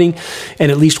caused flooding,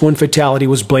 and at least one fatality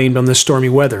was blamed on the stormy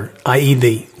weather, i.e.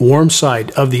 the warm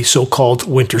side of the so-called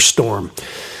winter storm.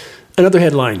 Another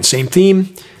headline, same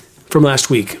theme, from last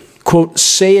week. Quote,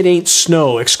 "Say it ain't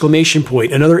snow, exclamation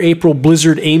point. Another April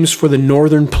blizzard aims for the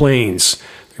northern plains."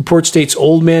 The report states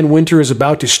Old Man Winter is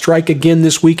about to strike again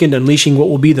this weekend, unleashing what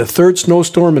will be the third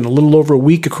snowstorm in a little over a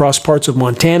week across parts of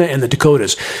Montana and the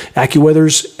Dakotas.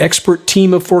 AccuWeather's expert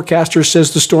team of forecasters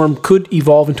says the storm could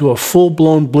evolve into a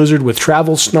full-blown blizzard with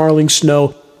travel-snarling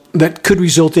snow that could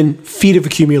result in feet of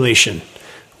accumulation.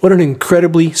 What an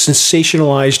incredibly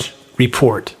sensationalized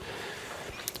report.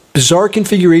 Bizarre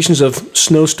configurations of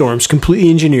snowstorms,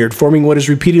 completely engineered, forming what is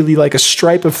repeatedly like a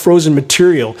stripe of frozen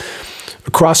material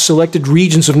across selected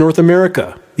regions of North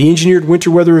America. The engineered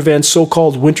winter weather events,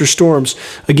 so-called winter storms,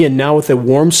 again now with a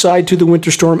warm side to the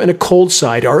winter storm and a cold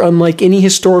side, are unlike any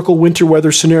historical winter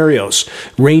weather scenarios.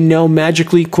 Rain now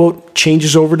magically, quote,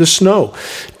 changes over to snow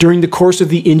during the course of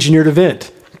the engineered event.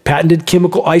 Patented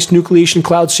chemical ice nucleation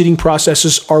cloud seeding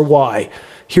processes are why.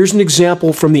 Here's an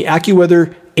example from the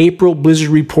AccuWeather April blizzard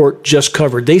report just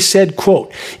covered. They said,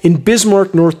 quote, "In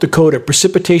Bismarck, North Dakota,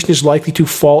 precipitation is likely to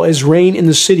fall as rain in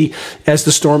the city as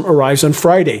the storm arrives on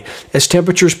Friday. As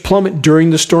temperatures plummet during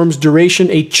the storm's duration,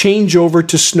 a changeover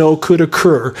to snow could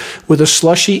occur, with a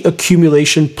slushy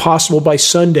accumulation possible by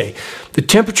Sunday." The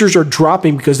temperatures are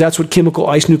dropping because that's what chemical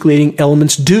ice nucleating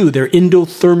elements do. They're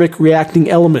endothermic reacting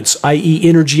elements, i.e.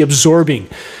 energy absorbing.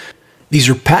 These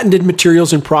are patented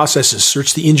materials and processes.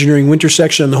 Search the Engineering Winter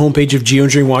section on the homepage of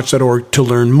geoengineeringwatch.org to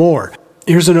learn more.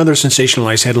 Here's another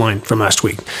sensationalized headline from last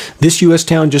week. This U.S.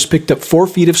 town just picked up 4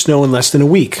 feet of snow in less than a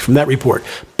week. From that report,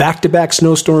 Back-to-back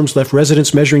snowstorms left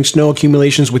residents measuring snow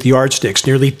accumulations with yardsticks,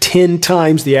 nearly 10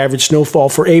 times the average snowfall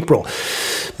for April.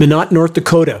 Minot, North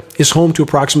Dakota is home to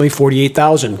approximately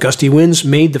 48,000. Gusty winds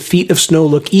made the feet of snow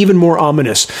look even more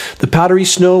ominous. The powdery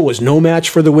snow was no match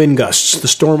for the wind gusts. The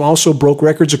storm also broke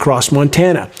records across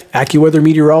Montana. AccuWeather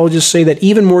meteorologists say that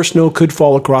even more snow could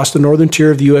fall across the northern tier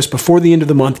of the U.S. before the end of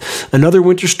the month. Another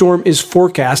winter storm is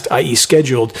forecast, i.e.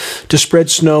 scheduled, to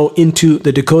spread snow into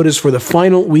the Dakotas for the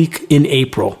final week in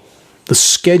April. The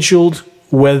scheduled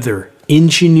weather,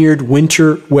 engineered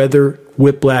winter weather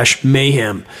whiplash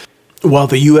mayhem, while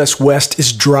the U.S. West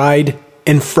is dried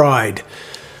and fried.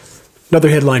 Another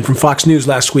headline from Fox News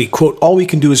last week, quote, "All we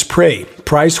can do is pray.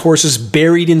 Prized horses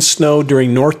buried in snow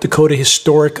during North Dakota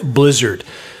historic blizzard."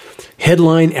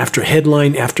 Headline after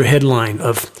headline after headline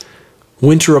of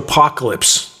winter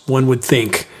apocalypse, one would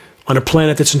think, on a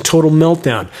planet that's in total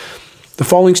meltdown. The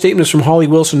following statement is from Holly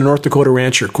Wilson, a North Dakota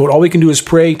rancher. Quote, "All we can do is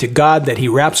pray to God that he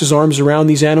wraps his arms around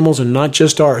these animals and not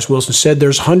just ours." Wilson said,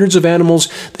 "There's hundreds of animals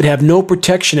that have no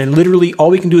protection, and literally all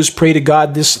we can do is pray to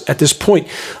God at this point."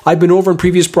 I've been over in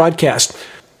previous broadcasts.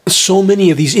 So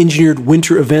many of these engineered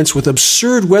winter events with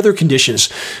absurd weather conditions.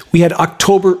 We had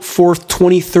October 4th,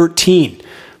 2013.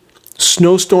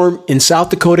 Snowstorm in South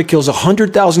Dakota kills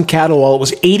 100,000 cattle while it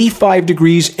was 85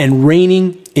 degrees and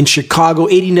raining in Chicago,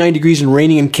 89 degrees and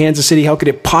raining in Kansas City. How could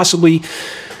it possibly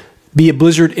be a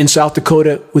blizzard in South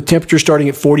Dakota with temperatures starting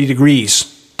at 40 degrees?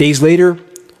 Days later,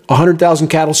 100,000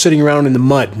 cattle sitting around in the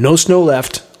mud. No snow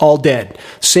left, all dead.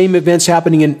 Same events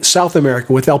happening in South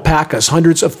America with alpacas.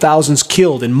 Hundreds of thousands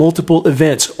killed in multiple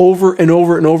events. Over and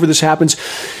over and over this happens.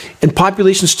 And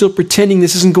populations still pretending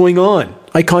this isn't going on.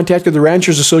 I contacted the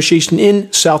Ranchers Association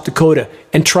in South Dakota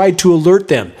and tried to alert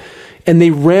them. And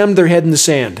they rammed their head in the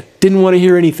sand. Didn't want to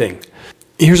hear anything.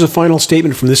 Here's a final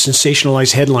statement from this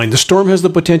sensationalized headline. "The storm has the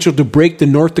potential to break the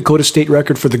North Dakota state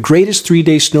record for the greatest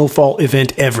three-day snowfall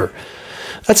event ever."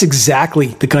 That's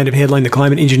exactly the kind of headline the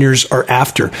climate engineers are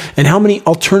after. And how many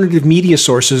alternative media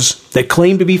sources that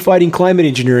claim to be fighting climate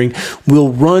engineering will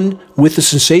run with the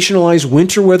sensationalized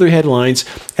winter weather headlines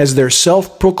as their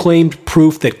self-proclaimed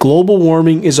proof that global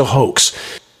warming is a hoax?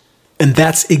 And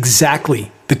that's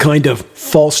exactly the kind of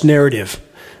false narrative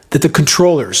that the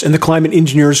controllers and the climate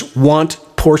engineers want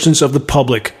portions of the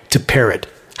public to parrot.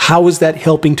 How is that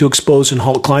helping to expose and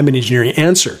halt climate engineering?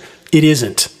 Answer: it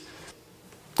isn't.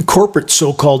 Corporate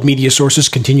so-called media sources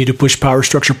continue to push power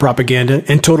structure propaganda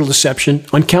and total deception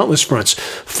on countless fronts.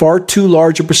 Far too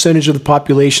large a percentage of the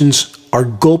populations are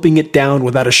gulping it down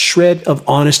without a shred of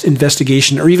honest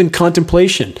investigation or even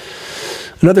contemplation.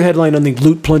 Another headline on the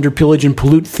loot, plunder, pillage, and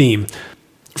pollute theme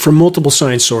from multiple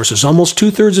science sources. Almost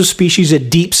two-thirds of species at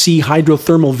deep-sea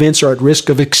hydrothermal vents are at risk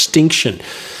of extinction.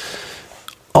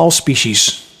 All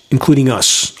species, including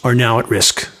us, are now at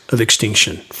risk of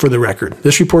extinction, for the record.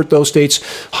 This report, though, states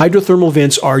hydrothermal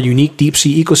vents are unique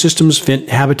deep-sea ecosystems. Vent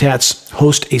habitats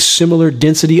host a similar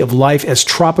density of life as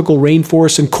tropical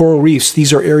rainforests and coral reefs.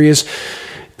 These are areas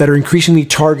that are increasingly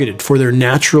targeted for their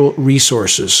natural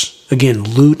resources. Again,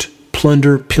 loot,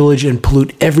 plunder, pillage, and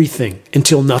pollute everything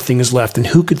until nothing is left. And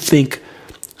who could think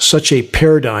such a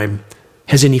paradigm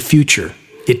has any future?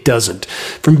 It doesn't.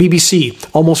 From BBC,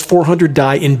 almost 400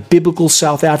 die in biblical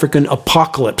South African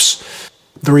apocalypse.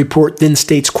 The report then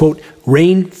states, quote,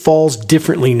 "Rain falls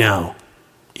differently now."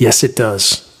 Yes, it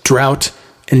does. Drought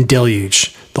and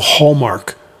deluge, the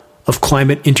hallmark of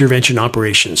climate intervention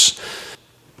operations.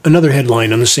 Another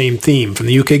headline on the same theme from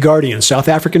the UK Guardian: South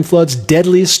African floods,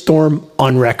 deadliest storm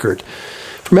on record.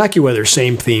 From AccuWeather,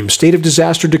 same theme: state of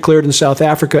disaster declared in South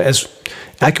Africa as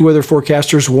AccuWeather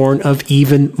forecasters warn of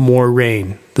even more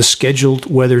rain. The scheduled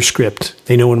weather script.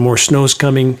 They know when more snow is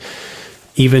coming,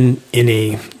 even in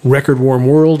a record warm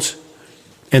world,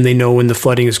 and they know when the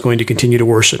flooding is going to continue to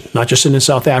worsen. Not just in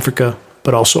South Africa,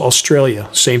 but also Australia.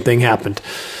 Same thing happened.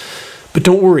 But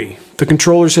don't worry, the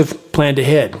controllers have planned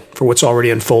ahead for what's already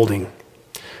unfolding.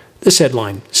 This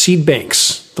headline: seed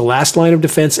banks, the last line of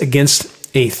defense against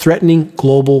a threatening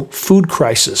global food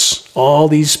crisis. All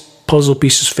these puzzle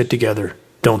pieces fit together,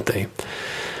 don't they?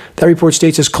 That report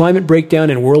states, as climate breakdown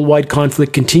and worldwide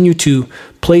conflict continue to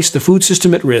place the food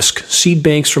system at risk, seed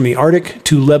banks from the Arctic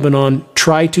to Lebanon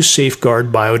try to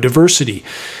safeguard biodiversity.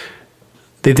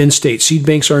 They then state, seed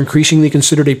banks are increasingly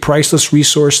considered a priceless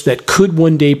resource that could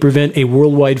one day prevent a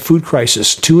worldwide food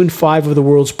crisis. 2 in 5 of the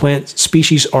world's plant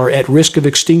species are at risk of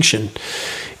extinction.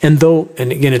 And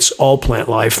again, it's all plant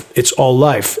life, it's all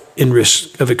life in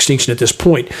risk of extinction at this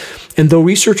point. And though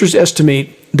researchers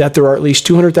estimate that there are at least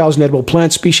 200,000 edible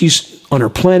plant species on our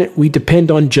planet, we depend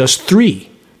on just 3: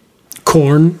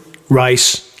 corn,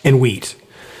 rice, and wheat.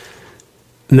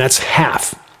 And that's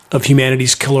half of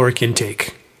humanity's caloric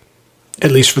intake,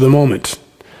 at least for the moment.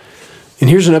 And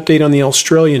here's an update on the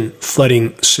Australian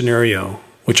flooding scenario,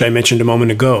 which I mentioned a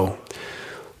moment ago.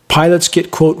 Pilots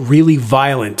get, quote, really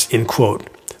violent, end quote,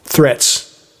 threats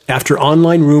after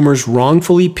online rumors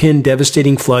wrongfully pin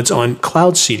devastating floods on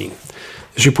cloud seeding.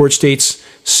 This report states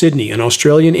Sydney, an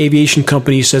Australian aviation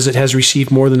company, says it has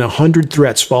received more than 100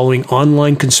 threats following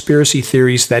online conspiracy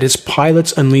theories that its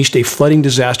pilots unleashed a flooding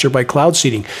disaster by cloud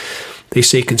seeding. They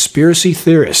say conspiracy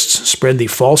theorists spread the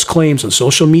false claims on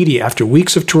social media after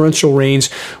weeks of torrential rains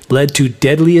led to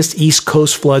deadliest East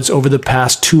Coast floods over the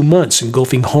past 2 months,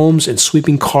 engulfing homes and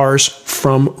sweeping cars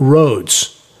from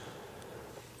roads.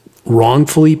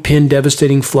 Wrongfully pinned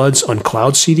devastating floods on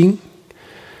cloud seeding?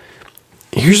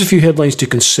 Here's a few headlines to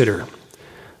consider.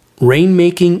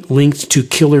 Rainmaking linked to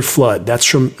killer flood. That's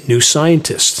from New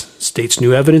Scientist. It states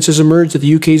new evidence has emerged that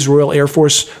the UK's Royal Air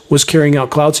Force was carrying out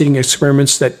cloud seeding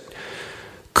experiments that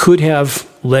could have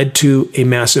led to a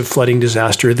massive flooding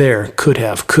disaster there.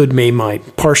 Could, may,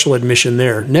 might. Partial admission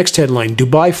there. Next headline,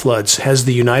 Dubai floods. Has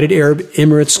the United Arab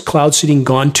Emirates cloud seeding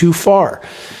gone too far?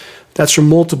 That's from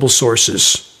multiple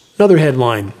sources. Another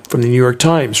headline from the New York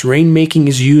Times, rainmaking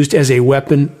is used as a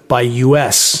weapon by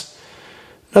U.S.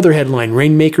 Another headline,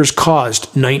 rainmakers caused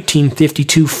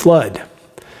 1952 flood.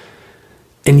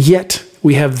 And yet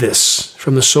we have this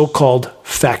from the so-called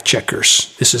fact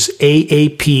checkers. This is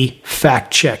AAP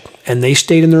Fact Check, and they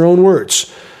state in their own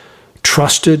words,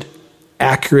 trusted,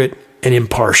 accurate, and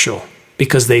impartial,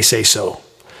 because they say so.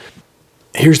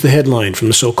 Here's the headline from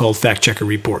the so-called fact checker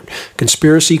report.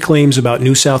 Conspiracy claims about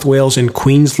New South Wales and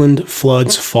Queensland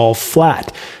floods fall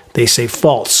flat. They say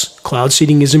false. Cloud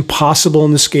seeding is impossible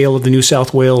on the scale of the New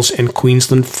South Wales and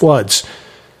Queensland floods.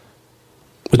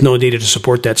 With no data to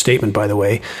support that statement, by the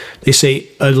way. They say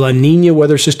a La Nina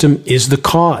weather system is the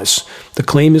cause. The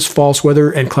claim is false. Weather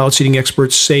and cloud seeding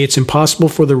experts say it's impossible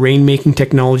for the rainmaking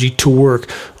technology to work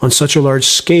on such a large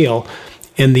scale,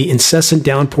 and the incessant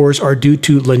downpours are due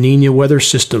to La Nina weather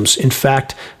systems. In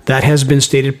fact, that has been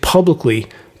stated publicly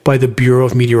by the Bureau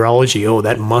of Meteorology. Oh,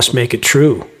 that must make it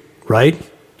true, right?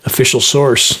 Official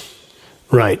source,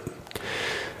 right.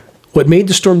 What made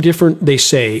the storm different, they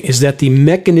say, is that the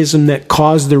mechanism that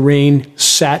caused the rain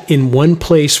sat in one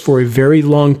place for a very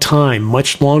long time,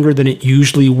 much longer than it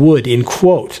usually would, end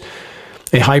quote.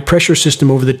 A high-pressure system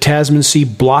over the Tasman Sea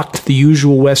blocked the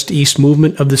usual west-east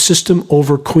movement of the system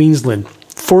over Queensland.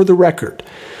 For the record,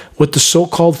 what the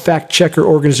so-called fact-checker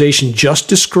organization just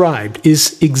described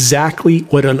is exactly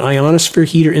what an ionosphere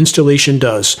heater installation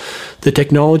does. The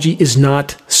technology is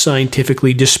not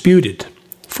scientifically disputed.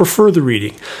 For further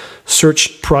reading,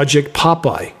 search Project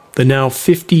Popeye, the now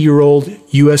 50-year-old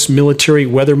U.S. military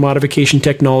weather modification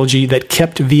technology that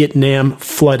kept Vietnam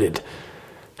flooded.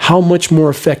 How much more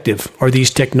effective are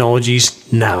these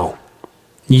technologies now?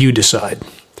 You decide.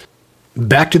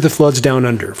 Back to the floods down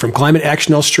under. From Climate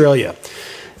Action Australia.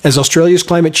 As Australia's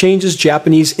climate changes,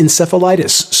 Japanese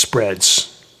encephalitis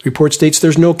spreads. Report states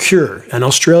there's no cure, and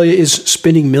Australia is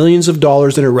spending millions of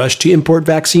dollars in a rush to import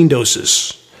vaccine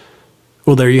doses.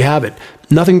 Well, there you have it.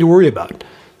 Nothing to worry about.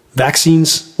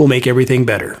 Vaccines will make everything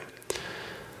better.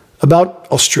 About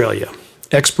Australia.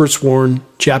 Experts warn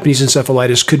Japanese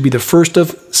encephalitis could be the first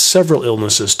of several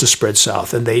illnesses to spread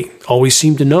south, and they always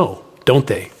seem to know, don't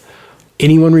they?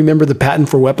 Anyone remember the patent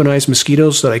for weaponized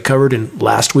mosquitoes that I covered in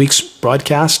last week's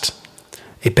broadcast?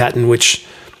 A patent which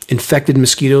infected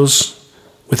mosquitoes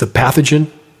with a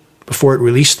pathogen before it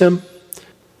released them?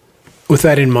 With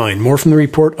that in mind, more from the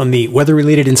report on the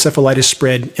weather-related encephalitis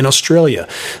spread in Australia.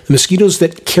 The mosquitoes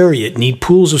that carry it need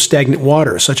pools of stagnant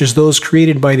water, such as those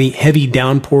created by the heavy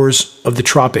downpours of the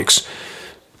tropics.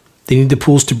 They need the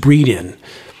pools to breed in.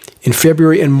 In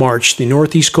February and March, the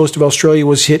northeast coast of Australia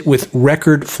was hit with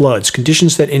record floods,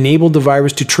 conditions that enabled the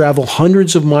virus to travel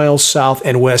hundreds of miles south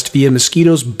and west via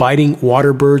mosquitoes biting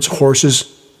water birds,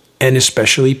 horses, and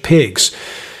especially pigs.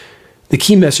 The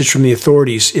key message from the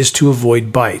authorities is to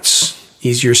avoid bites.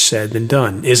 Easier said than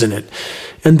done, isn't it?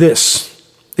 And this,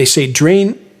 they say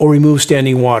drain or remove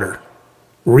standing water.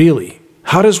 Really?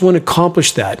 How does one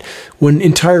accomplish that when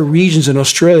entire regions in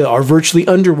Australia are virtually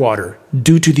underwater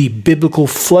due to the biblical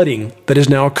flooding that has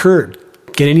now occurred?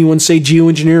 Can anyone say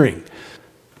geoengineering?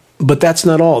 But that's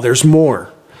not all. There's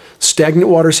more. Stagnant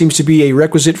water seems to be a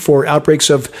requisite for outbreaks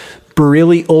of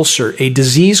Buruli ulcer, a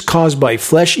disease caused by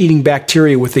flesh-eating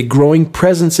bacteria with a growing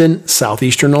presence in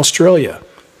southeastern Australia.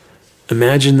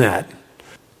 Imagine that.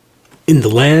 In the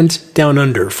land down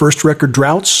under, first record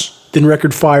droughts, then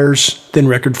record fires, then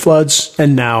record floods,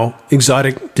 and now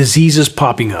exotic diseases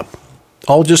popping up.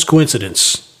 All just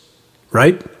coincidence,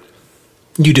 right?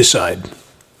 You decide.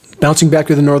 Bouncing back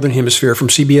to the Northern Hemisphere from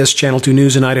CBS Channel 2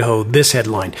 News in Idaho, this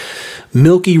headline,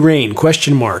 Milky Rain, ?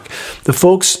 The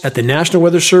folks at the National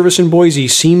Weather Service in Boise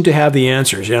seem to have the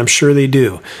answers. Yeah, I'm sure they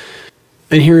do.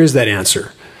 And here is that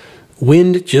answer.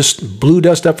 Wind just blew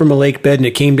dust up from a lake bed and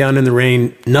it came down in the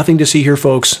rain. Nothing to see here,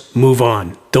 folks. Move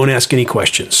on. Don't ask any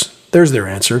questions. There's their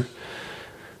answer.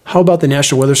 How about the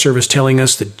National Weather Service telling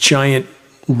us the giant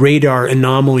radar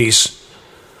anomalies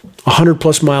 100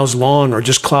 plus miles long are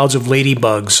just clouds of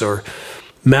ladybugs or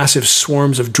massive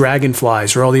swarms of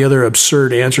dragonflies or all the other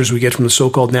absurd answers we get from the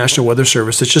so-called National Weather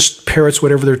Service that just parrots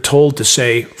whatever they're told to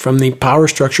say from the power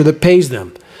structure that pays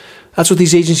them. That's what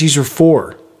these agencies are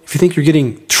for. If you think you're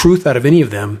getting truth out of any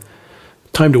of them,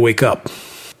 time to wake up.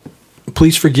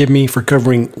 Please forgive me for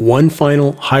covering one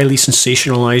final highly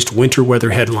sensationalized winter weather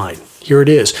headline. Here it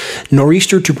is.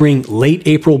 Nor'easter to bring late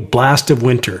April blast of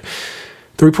winter.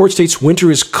 The report states winter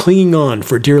is clinging on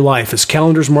for dear life as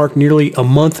calendars mark nearly a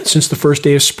month since the first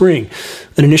day of spring.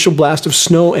 An initial blast of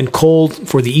snow and cold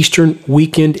for the eastern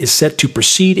weekend is set to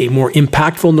precede a more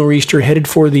impactful nor'easter headed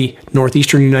for the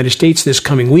northeastern United States this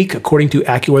coming week, according to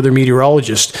AccuWeather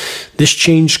meteorologists. This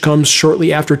change comes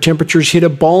shortly after temperatures hit a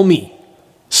balmy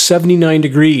 79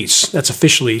 degrees. That's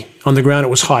officially. On the ground, it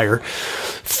was higher.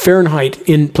 Fahrenheit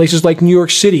in places like New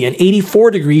York City and 84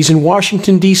 degrees in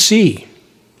Washington, D.C.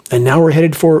 And now we're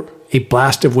headed for a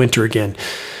blast of winter again.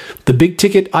 The big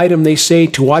ticket item they say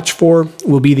to watch for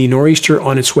will be the nor'easter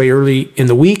on its way early in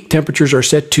the week. Temperatures are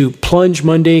set to plunge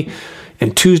Monday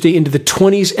and Tuesday into the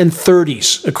 20s and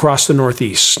 30s across the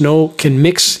Northeast. Snow can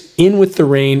mix in with the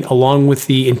rain along with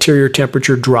the interior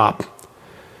temperature drop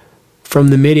from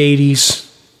the mid-80s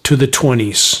to the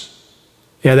 20s.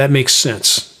 Yeah, that makes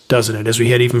sense, doesn't it, as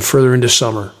we head even further into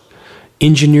summer.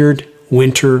 Engineered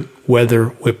winter weather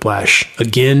whiplash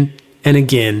again and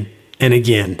again and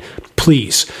again.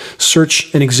 Please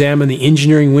search and examine the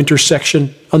engineering winter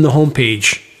section on the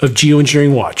homepage of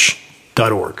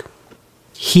geoengineeringwatch.org.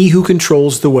 He who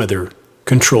controls the weather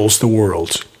controls the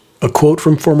world. A quote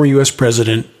from former U.S.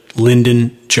 President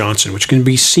Lyndon Johnson, which can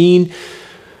be seen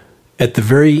at the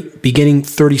very beginning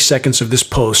 30 seconds of this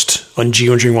post on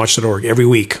geoengineeringwatch.org. Every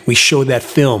week, we show that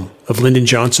film of Lyndon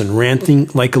Johnson ranting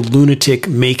like a lunatic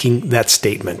making that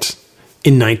statement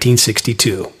in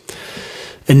 1962.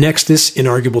 And next, this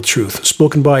inarguable truth,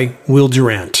 spoken by Will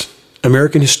Durant,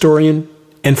 American historian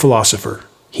and philosopher.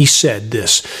 He said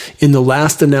this, in the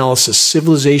last analysis,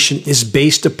 civilization is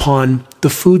based upon the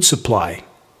food supply.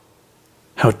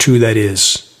 How true that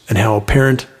is, and how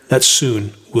apparent that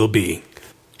soon will be.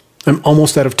 I'm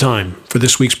almost out of time for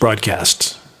this week's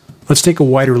broadcast. Let's take a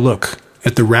wider look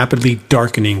at the rapidly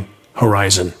darkening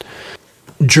horizon.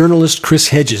 Journalist Chris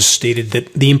Hedges stated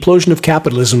that the implosion of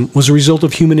capitalism was a result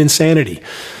of human insanity,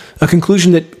 a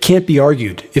conclusion that can't be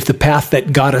argued if the path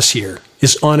that got us here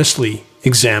is honestly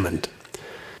examined.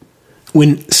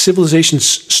 When civilizations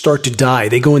start to die,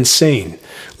 they go insane.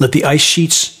 Let the ice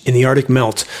sheets in the Arctic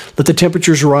melt. Let the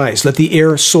temperatures rise. Let the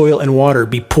air, soil, and water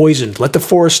be poisoned. Let the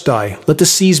forests die. Let the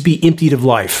seas be emptied of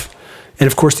life. And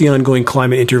of course, the ongoing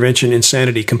climate intervention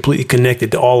insanity completely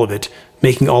connected to all of it,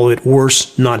 making all of it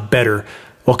worse, not better,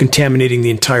 while contaminating the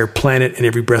entire planet and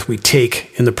every breath we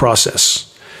take in the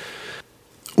process.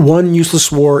 One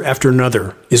useless war after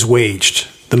another is waged.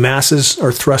 The masses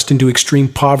are thrust into extreme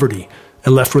poverty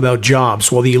and left without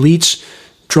jobs, while the elites,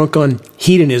 drunk on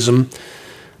hedonism,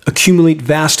 accumulate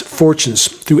vast fortunes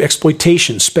through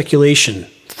exploitation, speculation,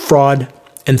 fraud,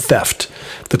 and theft.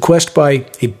 The quest by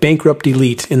a bankrupt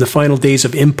elite in the final days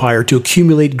of empire to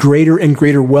accumulate greater and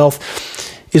greater wealth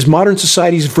is modern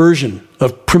society's version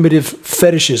of primitive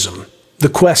fetishism. The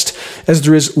quest, as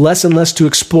there is less and less to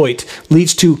exploit,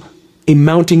 leads to a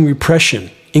mounting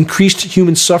repression, increased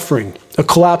human suffering, a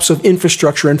collapse of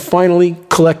infrastructure, and finally,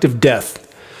 collective death.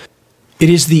 It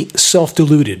is the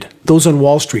self-deluded, those on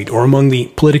Wall Street or among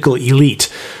the political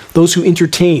elite, those who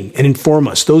entertain and inform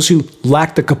us, those who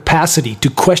lack the capacity to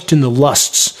question the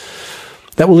lusts,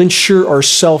 that will ensure our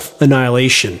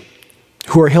self-annihilation,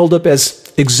 who are held up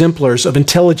as exemplars of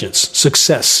intelligence,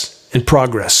 success, and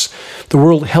progress. The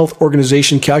World Health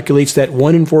Organization calculates that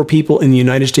 1 in 4 people in the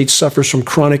United States suffers from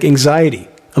chronic anxiety,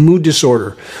 a mood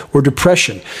disorder, or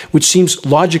depression, which seems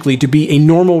logically to be a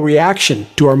normal reaction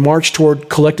to our march toward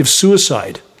collective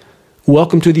suicide.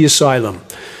 Welcome to the asylum.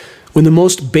 When the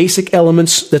most basic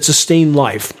elements that sustain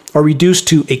life are reduced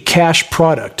to a cash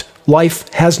product,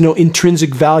 life has no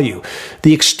intrinsic value.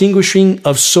 The extinguishing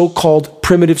of so-called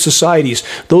primitive societies,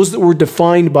 those that were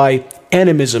defined by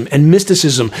animism and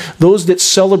mysticism, those that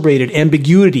celebrated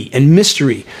ambiguity and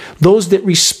mystery, those that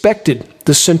respected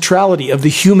the centrality of the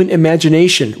human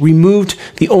imagination, removed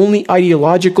the only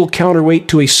ideological counterweight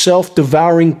to a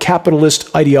self-devouring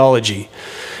capitalist ideology.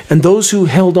 And those who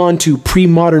held on to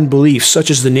pre-modern beliefs, such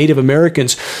as the Native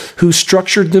Americans, who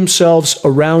structured themselves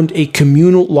around a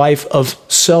communal life of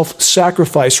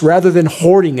self-sacrifice rather than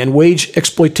hoarding and wage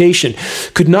exploitation,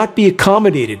 could not be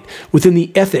accommodated within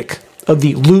the ethic of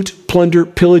the loot, plunder,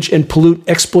 pillage, and pollute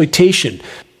exploitation.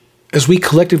 As we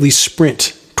collectively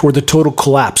sprint toward the total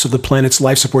collapse of the planet's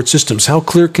life support systems, how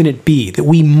clear can it be that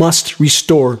we must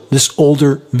restore this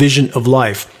older vision of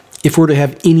life if we're to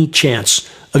have any chance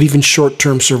of even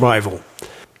short-term survival?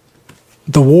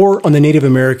 The war on the Native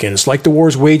Americans, like the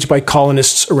wars waged by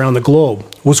colonists around the globe,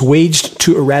 was waged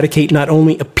to eradicate not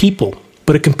only a people,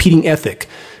 but a competing ethic.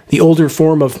 The older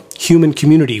form of human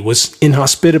community was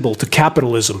inhospitable to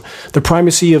capitalism, the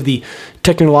primacy of the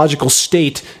technological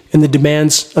state, and the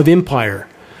demands of empire.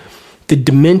 The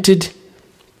demented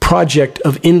project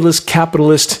of endless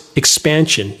capitalist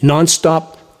expansion,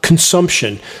 nonstop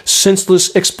consumption,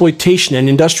 senseless exploitation, and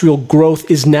industrial growth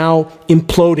is now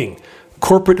imploding.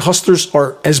 Corporate hustlers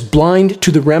are as blind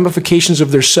to the ramifications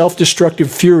of their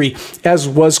self-destructive fury as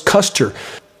was Custer,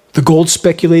 the gold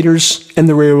speculators, and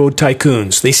the railroad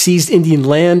tycoons. They seized Indian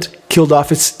land, killed off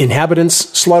its inhabitants,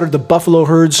 slaughtered the buffalo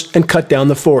herds, and cut down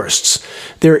the forests.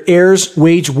 Their heirs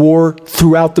wage war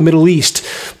throughout the Middle East,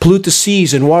 pollute the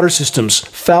seas and water systems,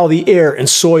 foul the air and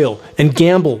soil, and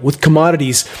gamble with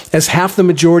commodities as half the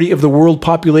majority of the world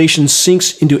population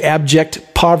sinks into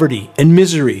abject poverty and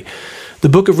misery. The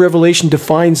book of Revelation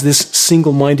defines this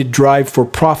single-minded drive for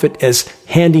profit as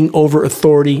handing over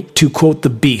authority to, quote, the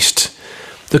beast.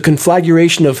 The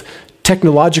conflagration of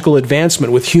technological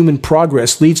advancement with human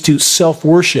progress leads to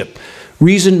self-worship.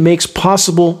 Reason makes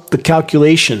possible the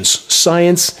calculations,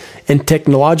 science, and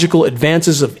technological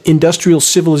advances of industrial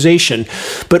civilization,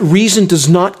 but reason does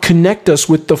not connect us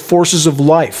with the forces of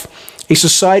life. A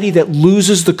society that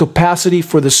loses the capacity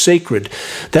for the sacred,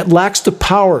 that lacks the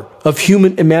power of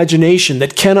human imagination,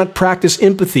 that cannot practice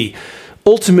empathy,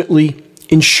 ultimately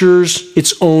ensures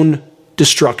its own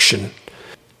destruction.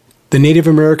 The Native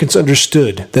Americans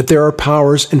understood that there are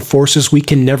powers and forces we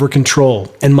can never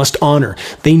control and must honor.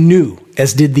 They knew,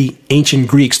 as did the ancient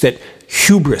Greeks, that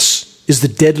hubris is the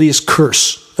deadliest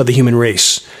curse of the human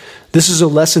race. This is a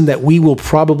lesson that we will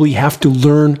probably have to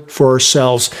learn for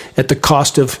ourselves at the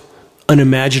cost of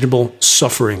unimaginable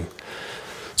suffering.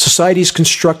 Societies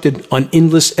constructed on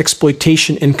endless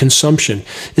exploitation and consumption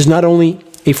is not only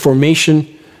a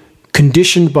formation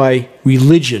conditioned by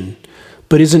religion,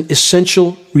 but is an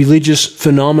essential religious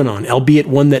phenomenon, albeit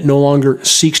one that no longer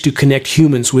seeks to connect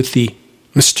humans with the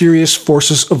mysterious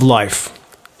forces of life.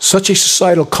 Such a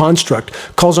societal construct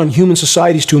calls on human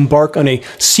societies to embark on a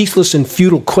ceaseless and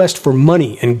futile quest for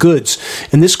money and goods,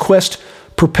 and this quest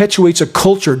perpetuates a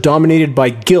culture dominated by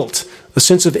guilt, a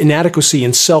sense of inadequacy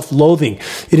and self-loathing.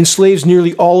 It enslaves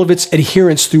nearly all of its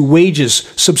adherents through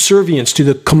wages, subservience to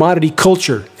the commodity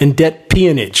culture, and debt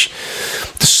peonage.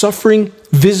 The suffering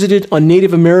visited on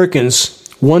Native Americans,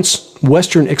 once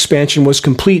Western expansion was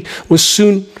complete, was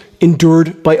soon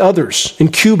endured by others in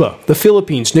Cuba, the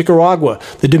Philippines, Nicaragua,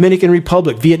 the Dominican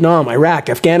Republic, Vietnam, Iraq,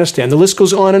 Afghanistan. The list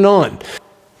goes on and on.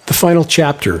 The final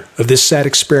chapter of this sad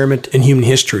experiment in human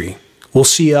history will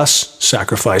see us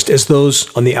sacrificed as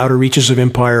those on the outer reaches of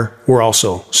empire were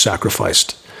also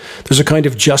sacrificed. There's a kind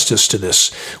of justice to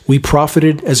this. We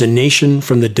profited as a nation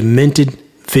from the demented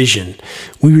vision.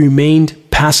 We remained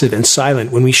passive and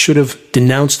silent when we should have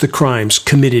denounced the crimes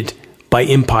committed by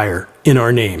empire in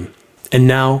our name. And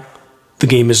now the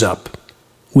game is up.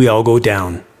 We all go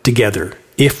down together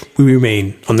if we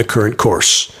remain on the current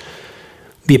course.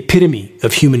 The epitome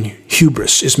of human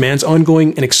hubris is man's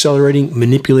ongoing and accelerating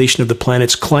manipulation of the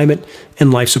planet's climate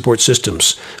and life support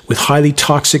systems, with highly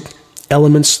toxic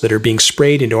elements that are being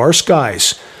sprayed into our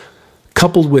skies,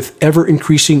 coupled with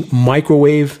ever-increasing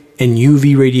microwave and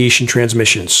UV radiation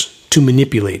transmissions to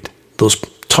manipulate those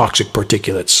toxic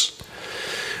particulates.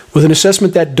 With an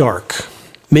assessment that dark,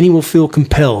 many will feel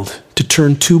compelled to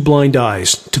turn two blind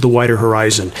eyes to the wider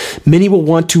horizon. Many will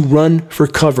want to run for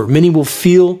cover. Many will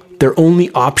feel their only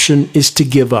option is to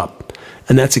give up.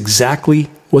 And that's exactly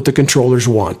what the controllers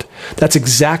want. That's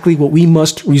exactly what we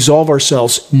must resolve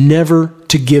ourselves never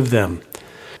to give them.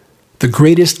 The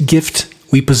greatest gift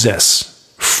we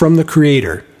possess from the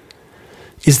Creator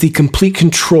is the complete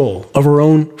control of our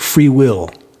own free will.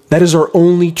 That is our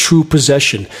only true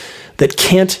possession that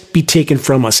can't be taken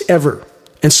from us ever,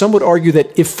 And some would argue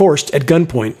that if forced at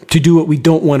gunpoint to do what we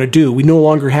don't want to do, we no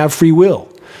longer have free will.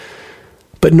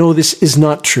 But no, this is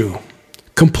not true.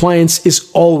 Compliance is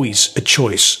always a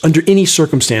choice, under any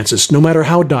circumstances, no matter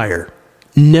how dire.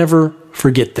 Never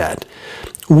forget that.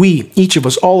 We, each of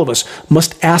us, all of us,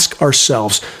 must ask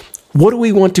ourselves, what do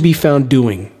we want to be found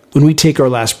doing when we take our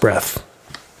last breath?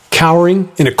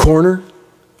 Cowering in a corner?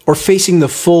 Or facing the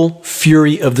full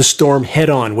fury of the storm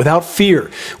head-on, without fear,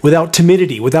 without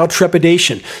timidity, without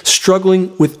trepidation,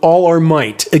 struggling with all our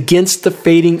might against the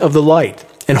fading of the light,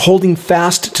 and holding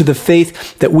fast to the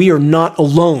faith that we are not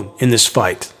alone in this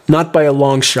fight, not by a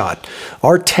long shot.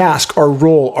 Our task, our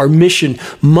role, our mission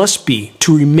must be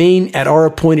to remain at our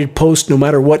appointed post no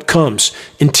matter what comes,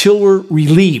 until we're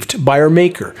relieved by our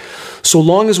Maker. So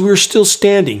long as we're still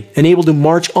standing and able to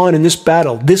march on in this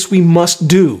battle, this we must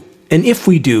do. And if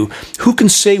we do, who can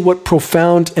say what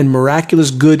profound and miraculous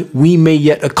good we may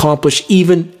yet accomplish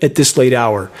even at this late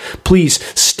hour? Please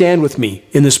stand with me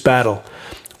in this battle.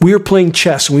 We are playing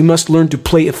chess, and we must learn to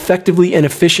play effectively and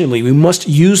efficiently. We must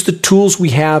use the tools we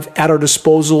have at our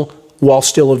disposal while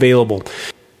still available.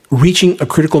 Reaching a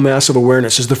critical mass of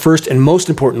awareness is the first and most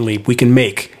important leap we can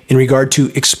make in regard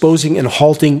to exposing and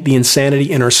halting the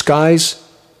insanity in our skies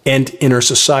and in our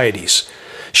societies.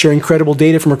 Sharing credible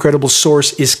data from a credible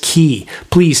source is key.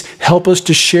 Please help us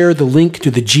to share the link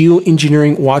to the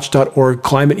geoengineeringwatch.org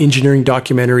climate engineering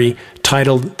documentary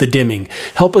titled The Dimming.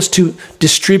 Help us to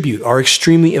distribute our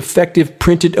extremely effective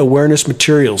printed awareness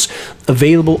materials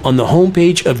available on the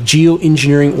homepage of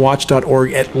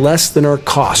geoengineeringwatch.org at less than our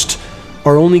cost.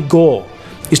 Our only goal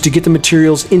is to get the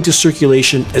materials into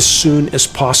circulation as soon as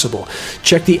possible.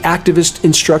 Check the activist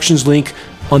instructions link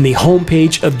on the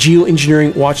homepage of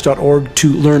geoengineeringwatch.org to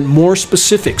learn more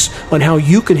specifics on how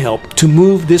you can help to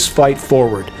move this fight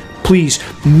forward. Please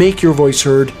make your voice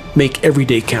heard, make every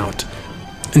day count.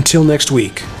 Until next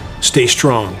week, stay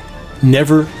strong,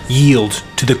 never yield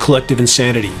to the collective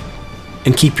insanity,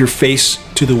 and keep your face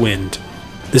to the wind.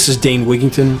 This is Dane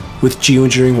Wigington with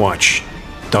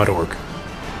geoengineeringwatch.org.